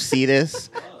now. You see this?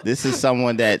 This is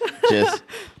someone that just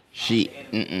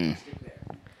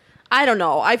I don't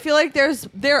know. I feel like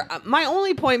my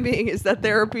only point being is that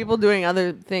there are people doing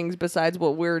other things besides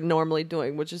what we're normally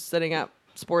doing, which is sitting at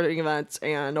sporting events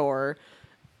and or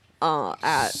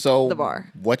at So the bar.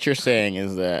 what you're saying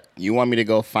is that you want me to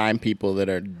go find people that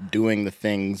are doing the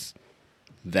things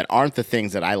that aren't the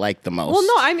things that I like the most. Well,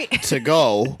 no, I mean to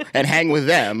go and hang with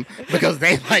them because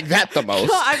they like that the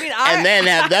most. No, I mean, and then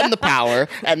have them the power,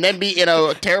 and then be in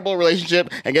a terrible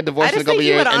relationship and get I divorced in a just couple think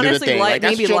you years would and do the honestly thing. like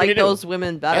that's maybe what you want me like to do. those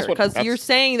women better That's what- because that's- you're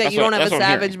saying that that's you don't what- have a that's what I'm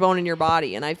savage hearing. bone in your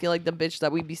body, and I feel like the bitch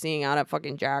that we'd be seeing out at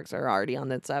fucking Jack's are already on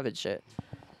that savage shit.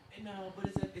 No, but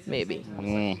it's Maybe. It's like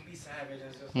you be savage.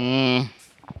 It's just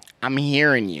I'm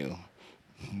hearing you,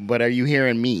 but are you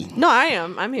hearing me? No, I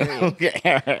am. I'm hearing you. Okay.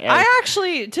 I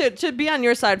actually to be on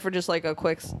your side for just like a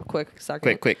quick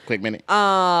second. quick minute.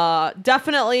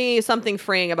 Definitely something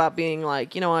freeing about being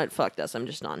like, you know what, fuck this. I'm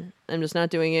just done. I'm just not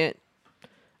doing it.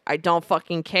 I don't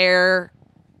fucking care.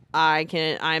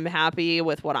 I'm happy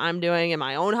with what I'm doing and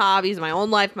my own hobbies, my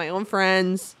own life, my own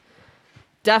friends.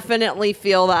 Definitely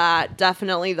feel that.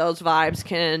 Definitely those vibes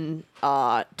can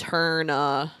turn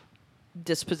a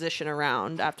disposition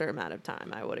around after a amount of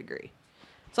time. I would agree.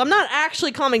 So I'm not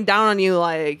actually coming down on you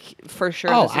like for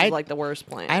sure this is like the worst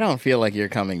plan. I don't feel like you're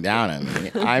coming down on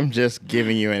me. I'm just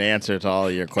giving you an answer to all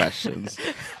your questions.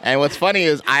 And what's funny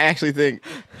is I actually think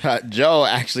Joe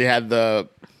actually had the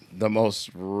most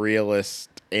realist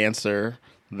answer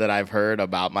that I've heard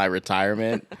about my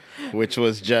retirement, which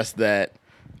was just that,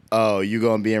 oh, you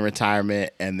going to be in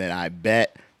retirement and then I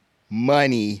bet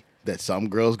money that some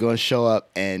girl's going to show up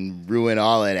and ruin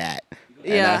all of that.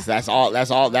 And Yeah. that's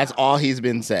all he's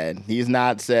been said. He's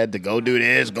not said to go do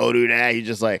this, go do that. He's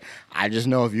just like, I just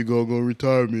know if you go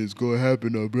retirement, it's gonna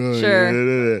happen, though, bro.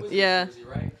 Sure. Yeah. is he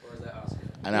right? Or is that Oscar?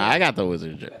 I know I got the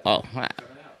wizard. Oh,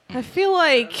 I feel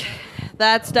like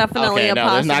that's definitely okay. a No,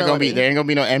 there's possibility. not gonna be. There ain't gonna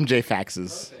be no MJ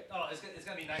faxes. Oh, it's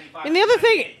gonna be 95. And the other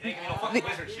thing,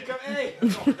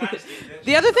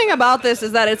 the other thing about this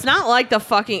is that it's not like the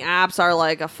fucking apps are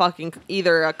like a fucking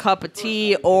either a cup of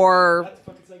tea or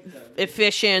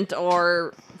efficient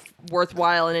or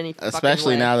worthwhile in any fucking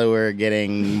Especially way. now that we're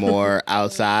getting more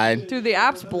outside. Dude, the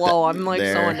apps blow. I'm like so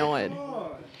They're- annoyed.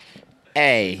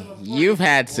 Hey, you've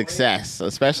had success,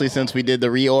 especially since we did the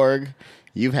reorg.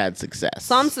 You've had success.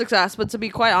 Some success, but to be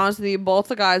quite honest with you, both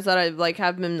the guys that I like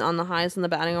have been on the highest in the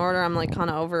batting order, I'm like kind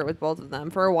of over it with both of them.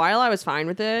 For a while, I was fine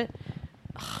with it.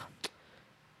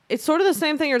 It's sort of the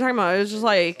same thing you're talking about. It was just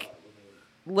like,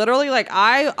 literally, like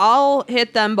I'll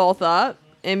hit them both up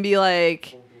and be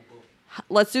like,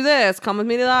 let's do this. Come with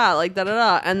me to that. Like da da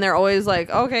da. And they're always like,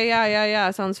 okay,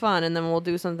 yeah, sounds fun. And then we'll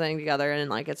do something together, and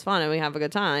like it's fun and we have a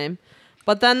good time.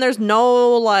 But then there's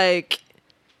no like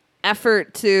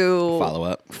effort to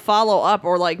follow up.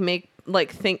 or like make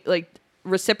like think like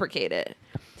reciprocate it,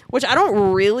 which I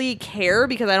don't really care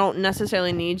because I don't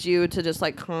necessarily need you to just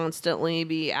like constantly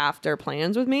be after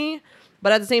plans with me.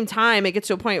 But at the same time, it gets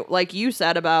to a point, like you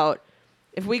said, about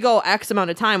if we go X amount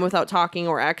of time without talking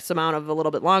or X amount of a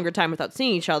little bit longer time without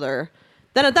seeing each other,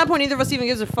 then at that point, neither of us even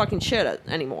gives a fucking shit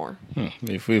anymore.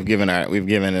 If we've given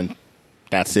and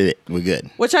that's it. We're good.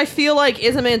 Which I feel like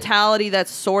is a mentality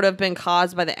that's sort of been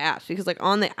caused by the apps, because like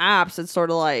on the apps, it's sort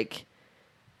of like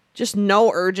just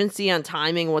no urgency on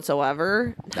timing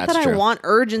whatsoever. Not that I want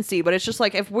urgency, but it's just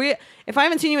like if I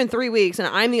haven't seen you in 3 weeks and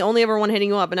I'm the only ever one hitting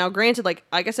you up, and now granted, like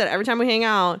I said, every time we hang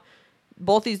out,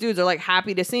 both these dudes are like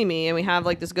happy to see me and we have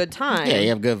like this good time. Yeah, you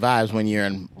have good vibes when you're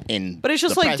in but it's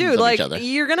just like, dude, like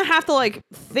you're gonna have to like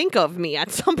think of me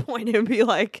at some point and be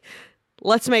like,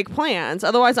 let's make plans.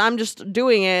 Otherwise I'm just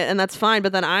doing it and that's fine,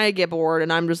 but then I get bored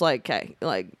and I'm just like, okay,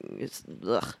 like it's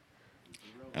ugh.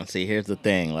 And see, here's the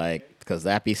thing, like, because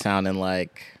that be sounding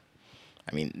like,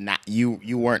 I mean, not you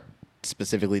weren't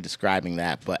specifically describing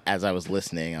that, but as I was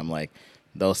listening, I'm like,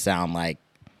 those sound like,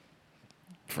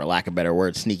 for lack of a better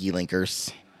word, sneaky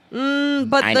linkers.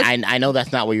 But I know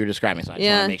that's not what you're describing, so I just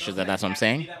want to make sure that that's what I'm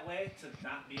saying. That way to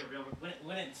not be a real,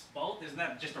 when it's both, isn't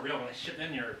that just a real relationship?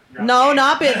 Then you're no,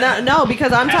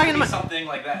 because I'm talking about something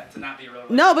like that to not be a real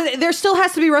relationship. No, but there still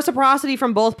has to be reciprocity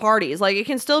from both parties. Like it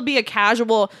can still be a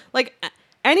casual, like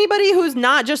anybody who's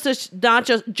not just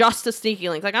a sneaky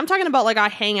link. Like I'm talking about, like I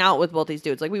hang out with both these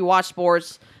dudes. Like we watch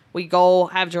sports, we go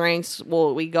have drinks.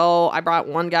 I brought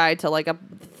one guy to like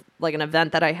an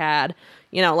event that I had.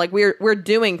 You know, like we're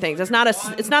doing things. It's not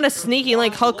a sneaky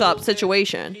link hookup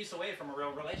situation. Piece away from a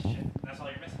real relationship. That's all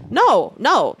you're missing.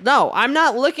 No. I'm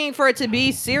not looking for it to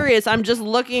be serious. I'm just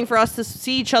looking for us to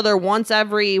see each other once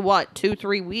every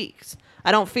 2-3 weeks.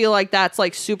 I don't feel like that's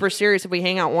like super serious if we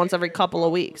hang out once every couple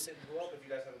of weeks.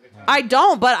 I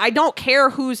don't, but I don't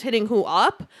care who's hitting who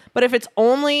up. But if it's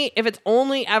only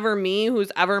ever me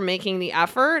who's ever making the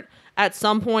effort, at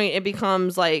some point it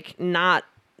becomes like not.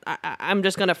 I'm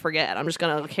just gonna forget. I'm just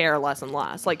gonna care less and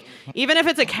less. Like even if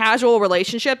it's a casual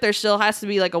relationship, there still has to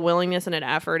be like a willingness and an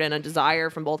effort and a desire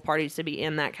from both parties to be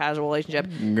in that casual relationship.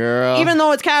 Girl, even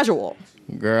though it's casual.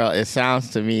 Girl, it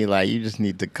sounds to me like you just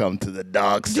need to come to the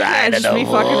dark side of just the be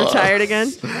fucking retired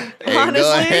again. Hey, honestly,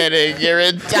 go ahead and get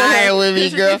retired with me,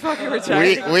 girl.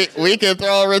 We can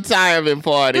throw a retirement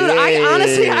party. Dude,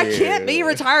 I can't be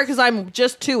retired because I'm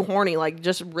just too horny. Like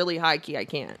just really high key, I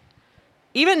can't.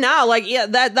 Even now, like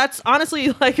that's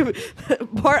honestly like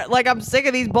part. Like I'm sick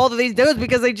of both of these dudes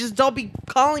because they just don't be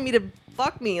calling me to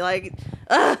fuck me. Like,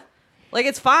 like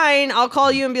it's fine. I'll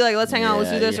call you and be like, let's hang out,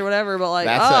 let's do this or whatever. But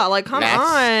like, come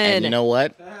on. And you know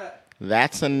what?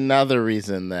 That's another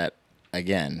reason that,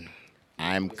 again,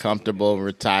 I'm comfortable in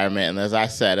retirement. And as I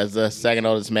said, as the second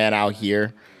oldest man out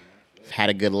here, I've had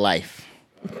a good life.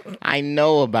 I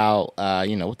know about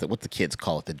what the kids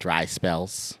call it, the dry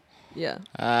spells. Yeah.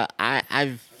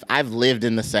 I've lived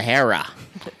in the Sahara.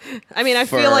 I mean, I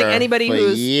feel like anybody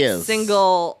who's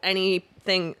single,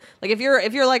 anything, like if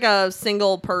you're like a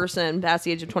single person past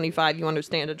the age of 25, you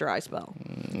understand a dry spell.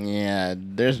 Yeah,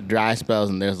 there's dry spells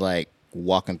and there's like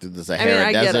walking through the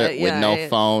Sahara desert with no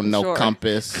phone, no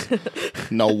compass,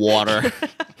 no water.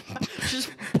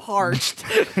 Just parched.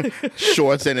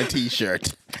 Shorts and a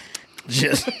t-shirt.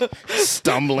 Just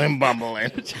stumbling,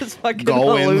 bumbling, just fucking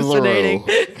going hallucinating.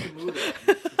 Through.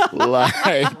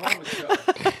 Like,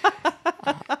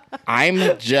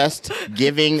 I'm just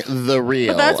giving the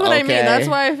real. But that's what I mean. That's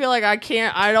why I feel like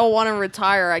I don't want to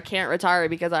retire. I can't retire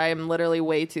because I am literally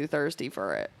way too thirsty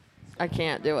for it. I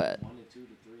can't do it. 1 to 2 to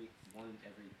 3, 1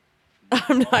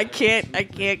 every. I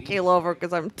can't keel over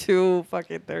because I'm too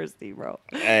fucking thirsty, bro.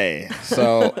 Hey,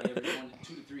 so 1 to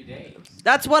 2 to 3 days.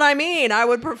 That's what I mean. I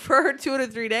would prefer 2 to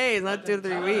 3 days, not 2 to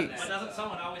 3 weeks. Doesn't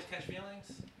someone always catch feelings?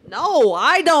 No,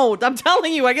 I don't. I'm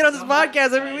telling you, I get on this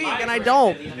podcast every week and I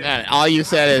don't. All you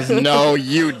said is no,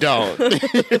 you don't.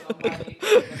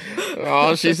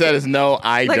 All she said is no,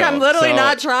 I don't. Like I'm literally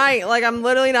not trying. Like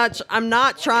I'm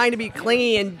not trying to be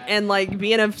clingy and like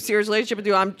be in a serious relationship with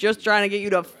you. I'm just trying to get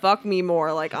you to fuck me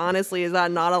more. Like honestly, is that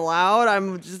not allowed?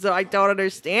 I don't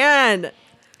understand.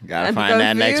 Gotta find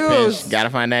that next pinch. Gotta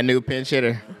find that new pinch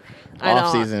hitter.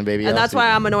 Off season, baby. And that's why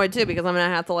I'm annoyed too, because I'm gonna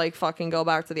have to like fucking go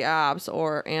back to the apps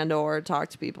or talk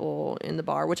to people in the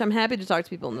bar, which I'm happy to talk to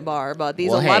people in the bar, but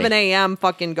these 11 a.m.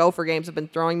 fucking gopher games have been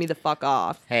throwing me the fuck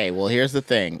off. Hey, well here's the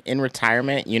thing. In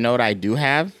retirement, you know what I do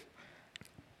have?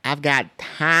 I've got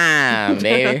time,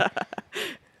 baby.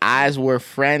 As we're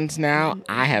friends now,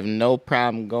 I have no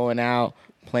problem going out,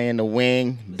 playing the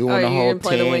wing, doing the whole you're gonna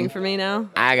play thing. The wing for me now?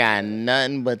 I got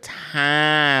nothing but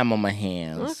time on my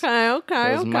hands.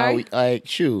 Okay. Like,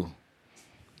 shoot.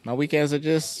 My weekends are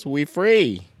just we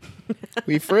free.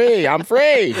 We free. I'm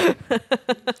free.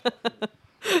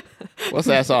 What's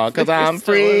that song? Because I'm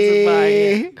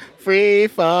free. Free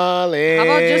falling. How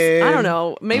about just, I don't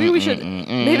know. Maybe we should,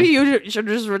 maybe you should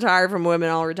just retire from women.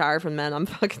 I'll retire from men. I'm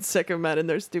fucking sick of men and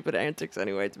their stupid antics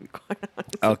anyway, to be quite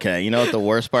honest. Okay, you know what the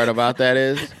worst part about that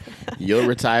is? You'll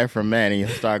retire from men and you'll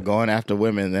start going after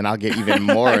women, and then I'll get even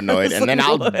more annoyed, and then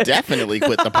I'll definitely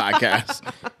quit the podcast.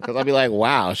 Because I'll be like,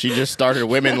 wow, she just started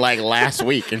women like last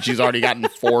week and she's already gotten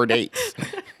 4 dates.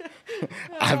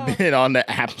 I've been on the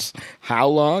apps how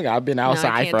long? I've been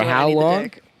outside for how long?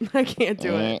 I can't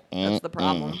do it. That's the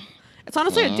problem. It's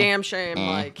honestly a damn shame.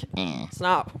 Like, it's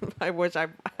not. I wish I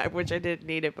didn't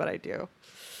need it, but I do.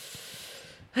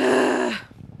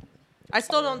 I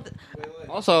still don't.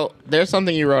 Also, there's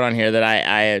something you wrote on here that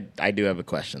I do have a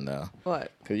question though.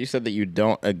 What? Because you said that you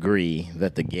don't agree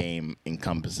that the game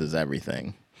encompasses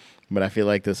everything. But I feel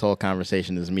like this whole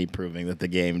conversation is me proving that the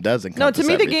game does encompass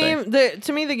everything.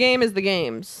 To me the game is the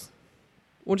games,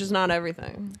 which is not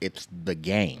everything. It's the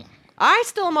game. I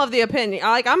still am of the opinion,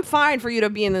 like, I'm fine for you to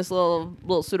be in this little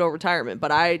pseudo retirement,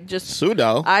 but I just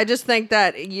think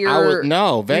that you're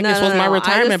Vegas was my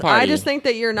retirement party. I just think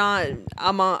that you're not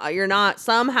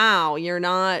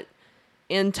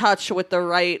in touch with the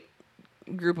right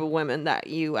group of women that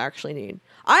you actually need.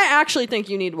 I actually think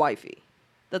you need wifey.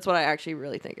 That's what I actually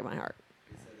really think in my heart.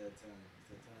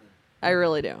 I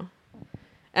really do.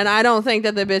 And I don't think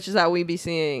that the bitches that we be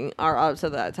seeing are up to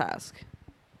that task.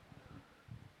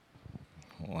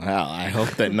 Well, I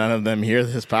hope that none of them hear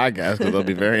this podcast because they'll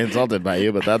be very insulted by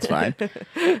you, but that's fine.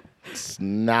 It's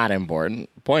not important.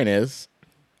 Point is,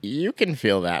 you can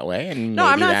feel that way, and no,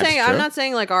 I'm not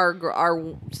saying like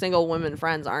our single women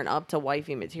friends aren't up to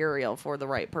wifey material for the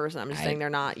right person. I'm just saying they're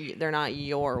not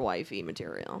your wifey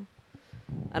material.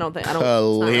 I don't. It's not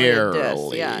really a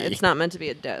diss. Yeah, it's not meant to be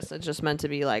a diss. It's just meant to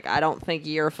be like, I don't think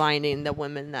you're finding the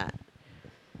women that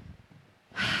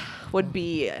would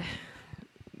be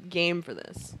game for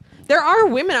this. There are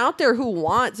women out there who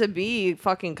want to be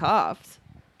fucking cuffed.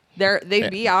 They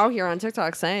be out here on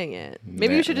TikTok saying it.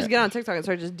 Maybe you should just get on TikTok and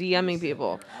start just DMing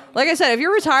people. Like I said, if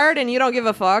you're retired and you don't give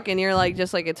a fuck and you're like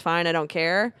just like it's fine, I don't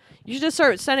care, you should just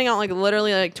start sending out like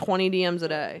literally like 20 DMs a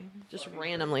day. Just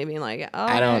randomly being like, oh,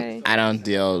 I don't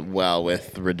deal well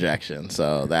with rejection,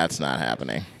 so that's not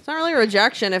happening. It's not really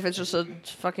rejection if it's just a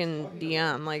fucking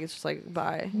DM. Like, it's just like,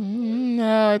 bye.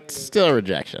 No, it's still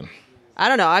rejection. I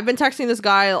don't know. I've been texting this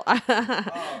guy.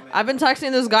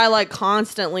 Like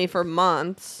constantly for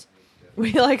months.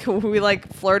 We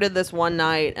flirted this one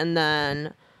night, and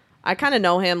then I kind of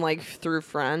know him like through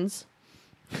friends.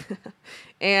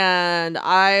 And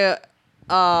why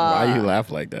you laugh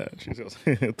like that? She goes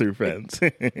through friends.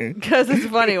 Because it's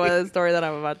funny. With the story that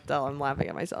I'm about to tell, I'm laughing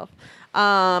at myself.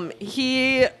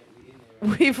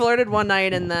 We flirted one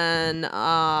night, and then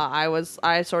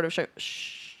I sort of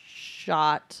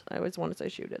shot. I always want to say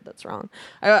shooted. That's wrong.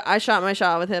 I shot my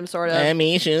shot with him, sort of. Let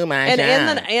me shoot my shot.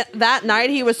 And that night,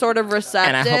 he was sort of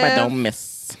receptive. And I hope I don't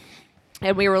miss.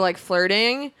 And we were like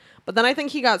flirting. But then I think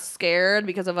he got scared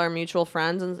because of our mutual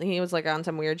friends, and he was like on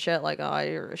some weird shit, like, oh,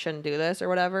 I shouldn't do this or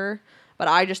whatever. But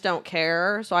I just don't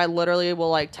care, so I literally will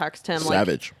like text him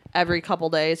like every couple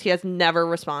days. He has never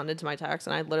responded to my text,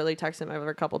 and I literally text him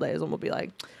every couple days, and we'll be like,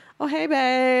 oh, hey,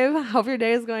 babe, hope your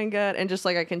day is going good. And just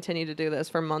like I continue to do this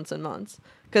for months and months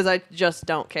because I just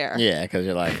don't care. Yeah, because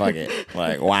you're like, fuck it.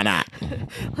 Like, why not?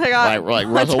 like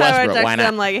Russell Westbrook, why not?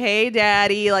 I'm like, hey,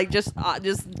 daddy, like just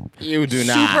you do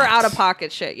not. Super out of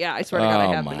pocket shit. Yeah, I swear to God,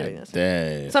 I have been doing this.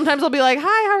 Days. Sometimes I'll be like,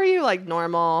 hi, how are you? Like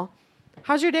normal.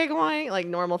 How's your day going? Like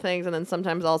normal things. And then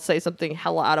sometimes I'll say something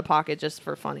hella out of pocket just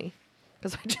for funny.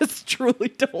 Because I just truly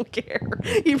don't care.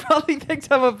 He probably thinks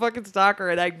I'm a fucking stalker,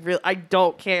 and I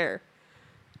don't care.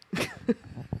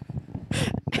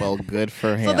 Well, good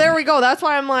for him. So there we go. That's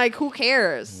why I'm like, who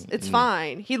cares? It's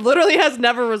fine. He literally has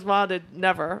never responded.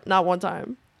 Never. Not one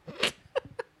time.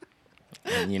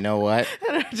 And you know what?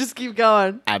 And I just keep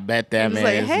going. I bet that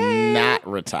man is not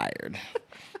retired.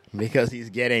 Because he's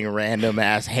getting random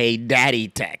ass "Hey Daddy"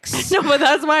 texts. No, but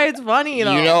that's why it's funny, you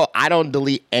know. You know, I don't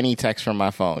delete any text from my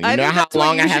phone. You know how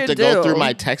long I have to go through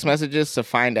my text messages to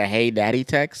find a "Hey Daddy"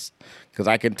 text? Because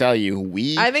I can tell you,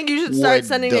 I think you should start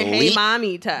sending a "Hey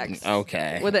Mommy" text.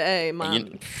 Okay. With an A,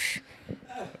 Mommy.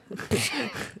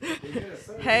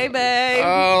 Hey, babe.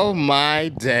 Oh my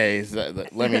days.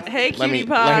 Let me. Hey, cutie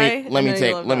pie. Let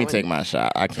me take my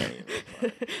shot. I can't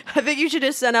even. I think you should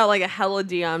just send out like a hella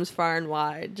DMs far and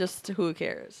wide. Just who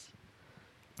cares?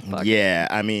 Fuck. Yeah,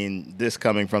 I mean, this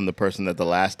coming from the person that the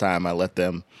last time I let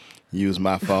them use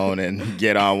my phone and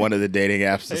get on one of the dating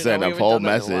apps to send a whole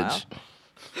message.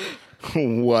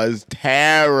 was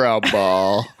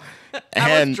terrible.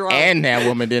 was drunk. And that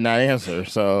woman did not answer.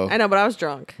 So I know, but I was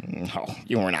drunk. no,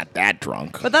 you were not that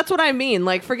drunk. But that's what I mean.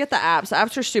 Like, forget the apps.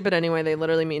 Apps are stupid anyway. They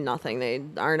literally mean nothing. They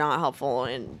are not helpful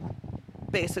in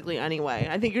basically anyway.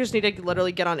 I think you just need to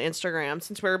literally get on Instagram.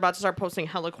 Since we're about to start posting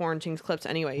hella quarantine clips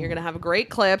anyway, you're gonna have great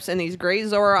clips and these great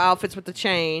Zorro outfits with the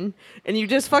chain, and you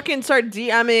just fucking start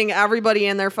DMing everybody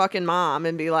and their fucking mom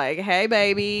and be like, "Hey,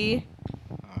 baby,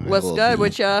 what's good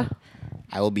with ya?"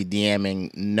 I will be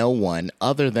DMing no one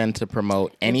other than to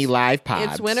promote any live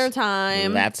pods. It's winter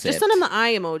time. That's just it. send them the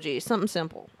eye emoji. Something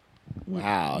simple.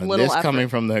 Wow. And Little this effort. coming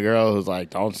from the girl who's like,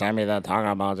 don't send me that talking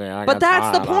about it. But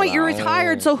that's the point. You're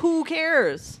retired, so who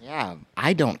cares? Yeah,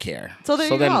 I don't care. So there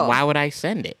you then go. why would I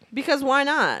send it? Because why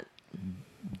not?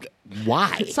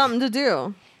 Why? It's something to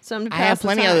do. Something to I pass have the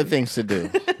plenty time. other things to do.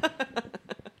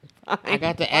 I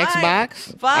got the Fine.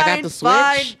 Xbox. Fine, I got the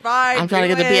Switch. Fine. I'm trying to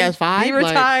get the do it. PS5. Be like,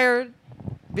 retired.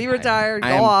 Be retired. Go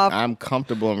off. I'm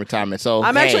comfortable in retirement. So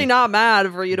I'm hey, actually not mad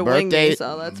for you to wing me,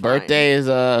 so that's birthday is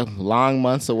long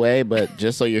months away, but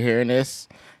just so you're hearing this,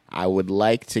 I would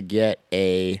like to get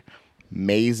a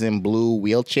maize and blue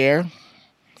wheelchair.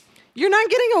 You're not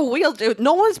getting a wheelchair.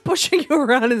 No one's pushing you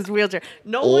around in this wheelchair.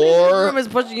 No one in this room is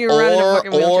pushing you around in a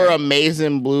fucking wheelchair. Or a maize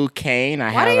and blue cane. Why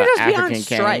have don't you an just be African on cane.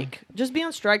 strike? Just be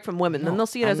on strike from women. Then No, they'll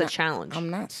see it I'm as a not- challenge. I'm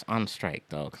not on strike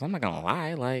though, because I'm not gonna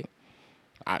lie.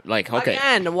 Okay.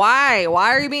 Again, why?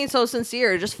 Why are you being so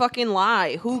sincere? Just fucking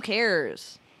lie. Who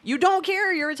cares? You don't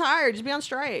care. You're retired. Just be on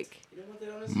strike.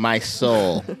 My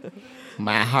soul,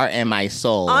 my heart, and my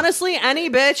soul. Honestly, any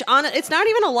bitch on it's not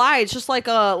even a lie. It's just like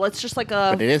a. It's just like a.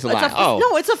 But it is a it's lie.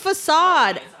 No, it's a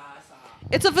facade.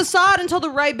 It's a facade until the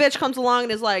right bitch comes along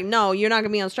and is like, "No, you're not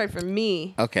gonna be on strike for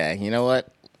me." Okay, you know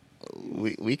what?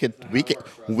 We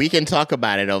can talk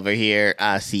about it over here,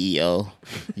 CEO.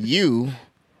 You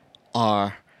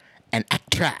are an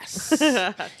actress.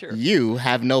 True. You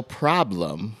have no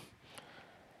problem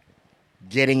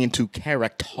getting into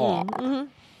character. Mm-hmm.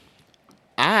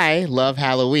 I love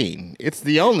Halloween. It's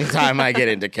the only time I get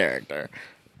into character.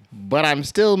 But I'm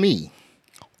still me.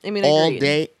 I mean, All agreed.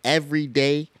 day, every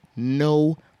day,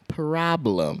 no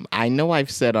problem. I know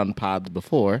I've said on pods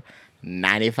before,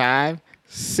 95,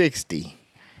 60.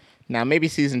 Now, maybe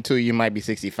season 2, you might be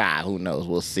 65. Who knows?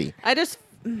 We'll see.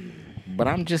 But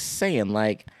I'm just saying,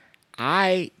 like,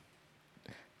 and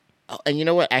you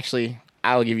know what? Actually,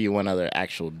 I'll give you one other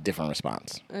actual different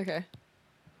response. Okay.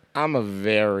 I'm a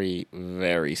very,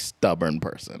 very stubborn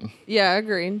person. Yeah,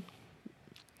 agreed.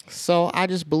 So I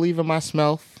just believe in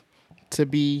myself to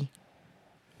be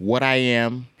what I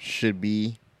am, should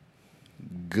be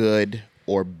good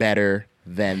or better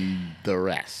than the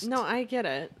rest. No, I get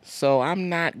it. So I'm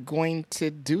not going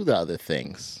to do the other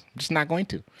things. I'm just not going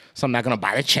to. So I'm not going to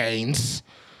buy the chains.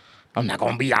 I'm not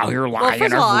going to be out here lying. Well,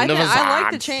 first of all, I like the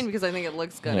facades. chain because I think it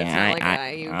looks good. Yeah, it's not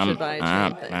like you should buy a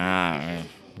chain thing.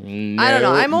 No, I don't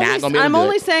know. I'm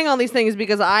only saying. saying all these things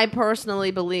because I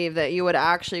personally believe that you would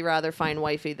actually rather find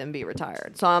wifey than be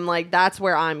retired. So I'm like, that's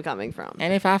where I'm coming from.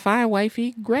 And if I find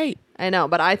wifey, great. I know,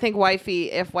 but I think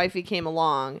if wifey came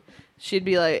along, she'd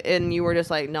be like, and you were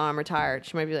just like, no, I'm retired.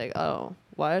 She might be like, oh,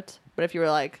 what? But if you were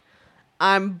like,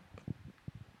 I'm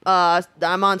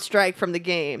on strike from the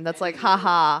game, that's like,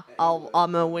 haha, I'm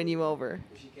gonna win you over.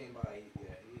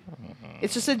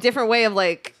 It's just a different way of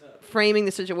like framing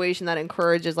the situation that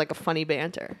encourages like a funny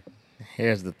banter.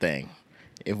 Here's the thing.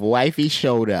 If wifey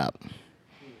showed up,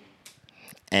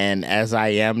 and as I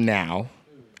am now,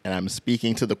 and I'm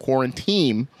speaking to the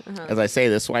quarantine as I say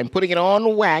this, so I'm putting it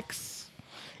on wax.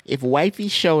 If wifey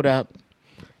showed up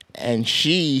and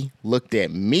she looked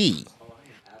at me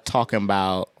talking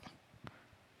about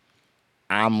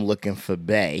I'm looking for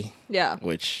bae, Yeah.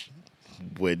 which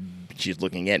she's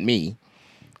looking at me,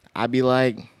 I'd be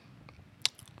like,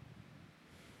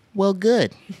 well,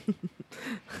 good.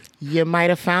 You might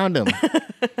have found him.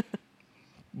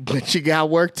 But you got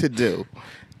work to do.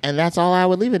 And that's all I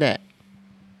would leave it at.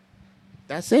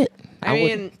 That's it. I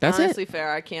mean, that's honestly, it.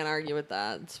 fair. I can't argue with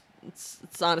that.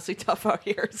 It's honestly tough out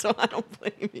here, so I don't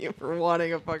blame you for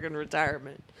wanting a fucking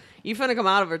retirement. You finna come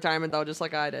out of retirement though, just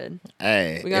like I did.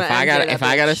 Hey, We gotta if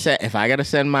I gotta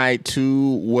send my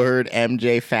 2-word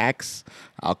MJ fax,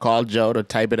 I'll call Joe to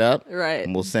type it up. Right.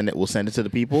 And we'll send it to the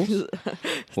people.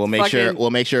 We'll make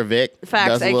Fucking sure Vic fax,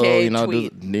 does a aka little,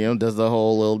 tweet. does the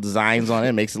whole little designs on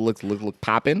it, makes it look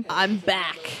popping. I'm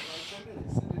back.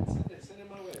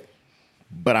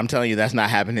 But I'm telling you, that's not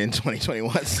happening in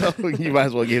 2021. So you might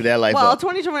as well give that life Well, up.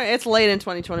 2021. It's late in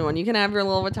 2021. You can have your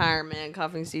little retirement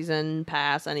cuffing season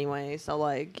pass anyway. So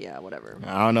like, yeah, whatever.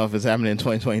 I don't know if it's happening in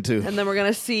 2022. And then we're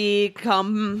gonna see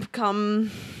come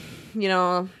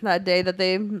that day that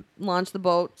they launch the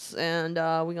boats, and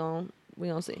we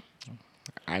gonna see.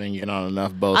 I didn't get on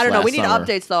enough boats. I don't know. We need summer.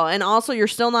 updates though, and also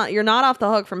you're not off the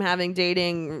hook from having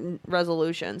dating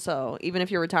resolutions. So even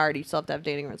if you're retired, you still have to have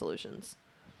dating resolutions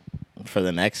for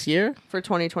the next year for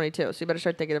 2022. So you better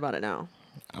start thinking about it now.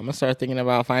 I'm gonna start thinking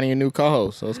about finding a new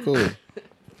co-host. So it's cool.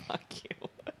 Fuck you.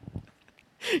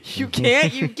 You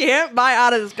can't buy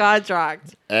out of this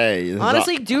contract. Hey,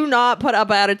 honestly, do not put up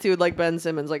attitude like Ben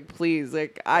Simmons. Like, please,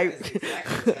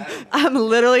 I'm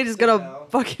literally just gonna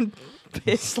fucking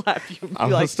piss slap you.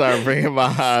 I'm gonna start bringing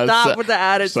my stop with the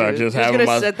attitude. Start just I'm having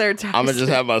gonna sit there. I'm gonna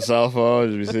just have my cell phone,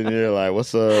 just be sitting here like,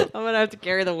 "What's up?" I'm gonna have to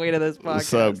carry the weight of this podcast.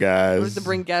 What's up, guys? I'm have to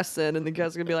bring guests in, and the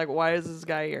guests are gonna be like, "Why is this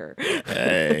guy here?"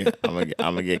 Hey, I'm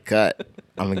gonna get cut.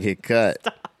 I'm gonna get cut.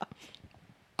 Stop.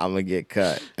 I'm gonna get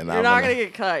cut, and you're not gonna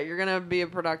get cut. You're gonna be a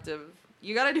productive.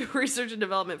 You gotta do research and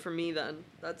development for me. Then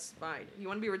that's fine. You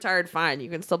want to be retired? Fine. You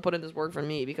can still put in this work for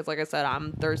me because, like I said,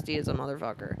 I'm thirsty as a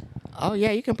motherfucker. Oh yeah,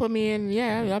 you can put me in.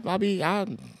 Yeah,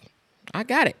 I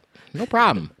got it. No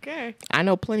problem. Okay. I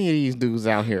know plenty of these dudes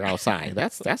out here outside.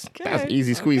 That's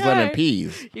easy squeeze lemon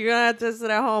peas. You're gonna have to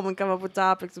sit at home and come up with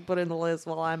topics and put in the list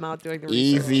while I'm out doing the research.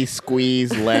 Easy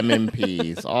squeeze lemon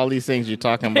peas. All these things you're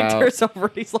talking about. There's over.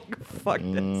 He's like, fuck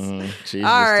this. All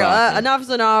right, enough's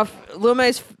enough.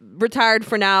 Lume's retired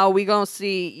for now. We gonna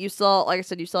see. You still, like I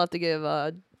said, you still have to give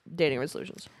dating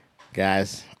resolutions.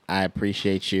 Guys, I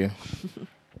appreciate you.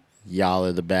 Y'all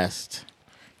are the best.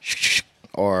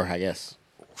 Or I guess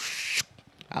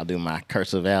I'll do my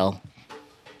cursive L.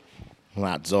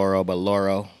 Not Zorro, but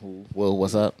Loro. Will,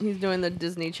 what's up? He's doing the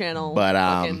Disney Channel. But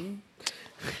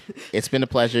it's been a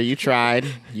pleasure. You tried.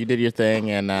 You did your thing.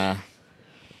 And I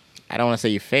don't want to say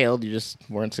you failed. You just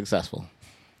weren't successful.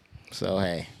 So,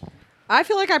 hey. I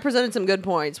feel like I presented some good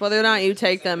points. Whether or not you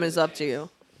take them is up to you.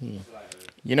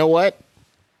 You know what?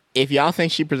 If y'all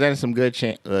think she presented some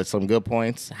good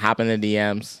points, hop in the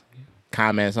DMs,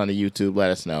 comments on the YouTube,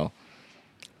 let us know.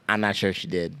 I'm not sure she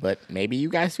did, but maybe you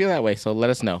guys feel that way, so let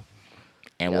us know.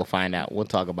 And We'll find out. We'll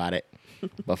talk about it.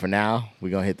 But for now, we're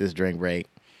going to hit this drink break,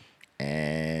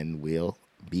 and we'll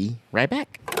be right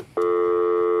back.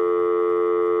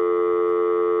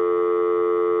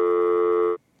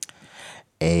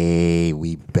 Hey,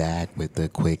 we back with the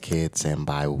quick hits, and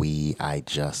by we, I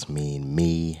just mean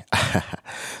me.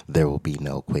 There will be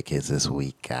no quick hits this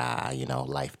week.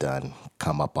 Life done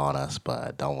come up on us,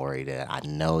 but don't worry. I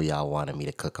know y'all wanted me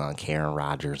to cook on Karen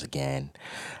Rodgers again.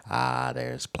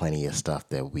 There's plenty of stuff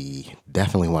that we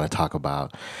definitely want to talk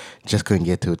about. Just couldn't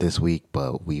get to it this week,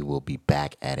 but we will be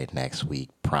back at it next week,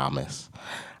 promise.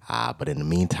 But in the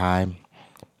meantime,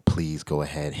 please go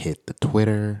ahead, hit the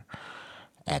Twitter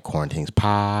at Quarantines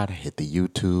Pod, hit the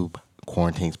YouTube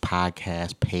Quarantines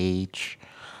Podcast page,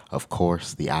 of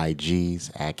course the IGs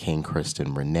at King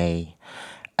Kristen Renee,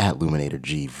 at Luminator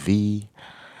GV,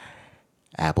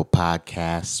 Apple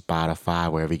Podcasts,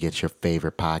 Spotify, wherever you get your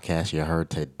favorite podcast you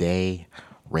heard today.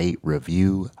 Rate,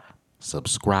 review,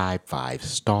 subscribe, 5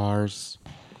 stars,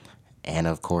 and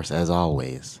of course, as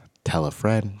always, tell a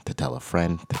friend to tell a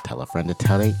friend to tell a friend to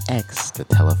tell a ex to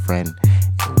tell a friend,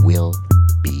 and we'll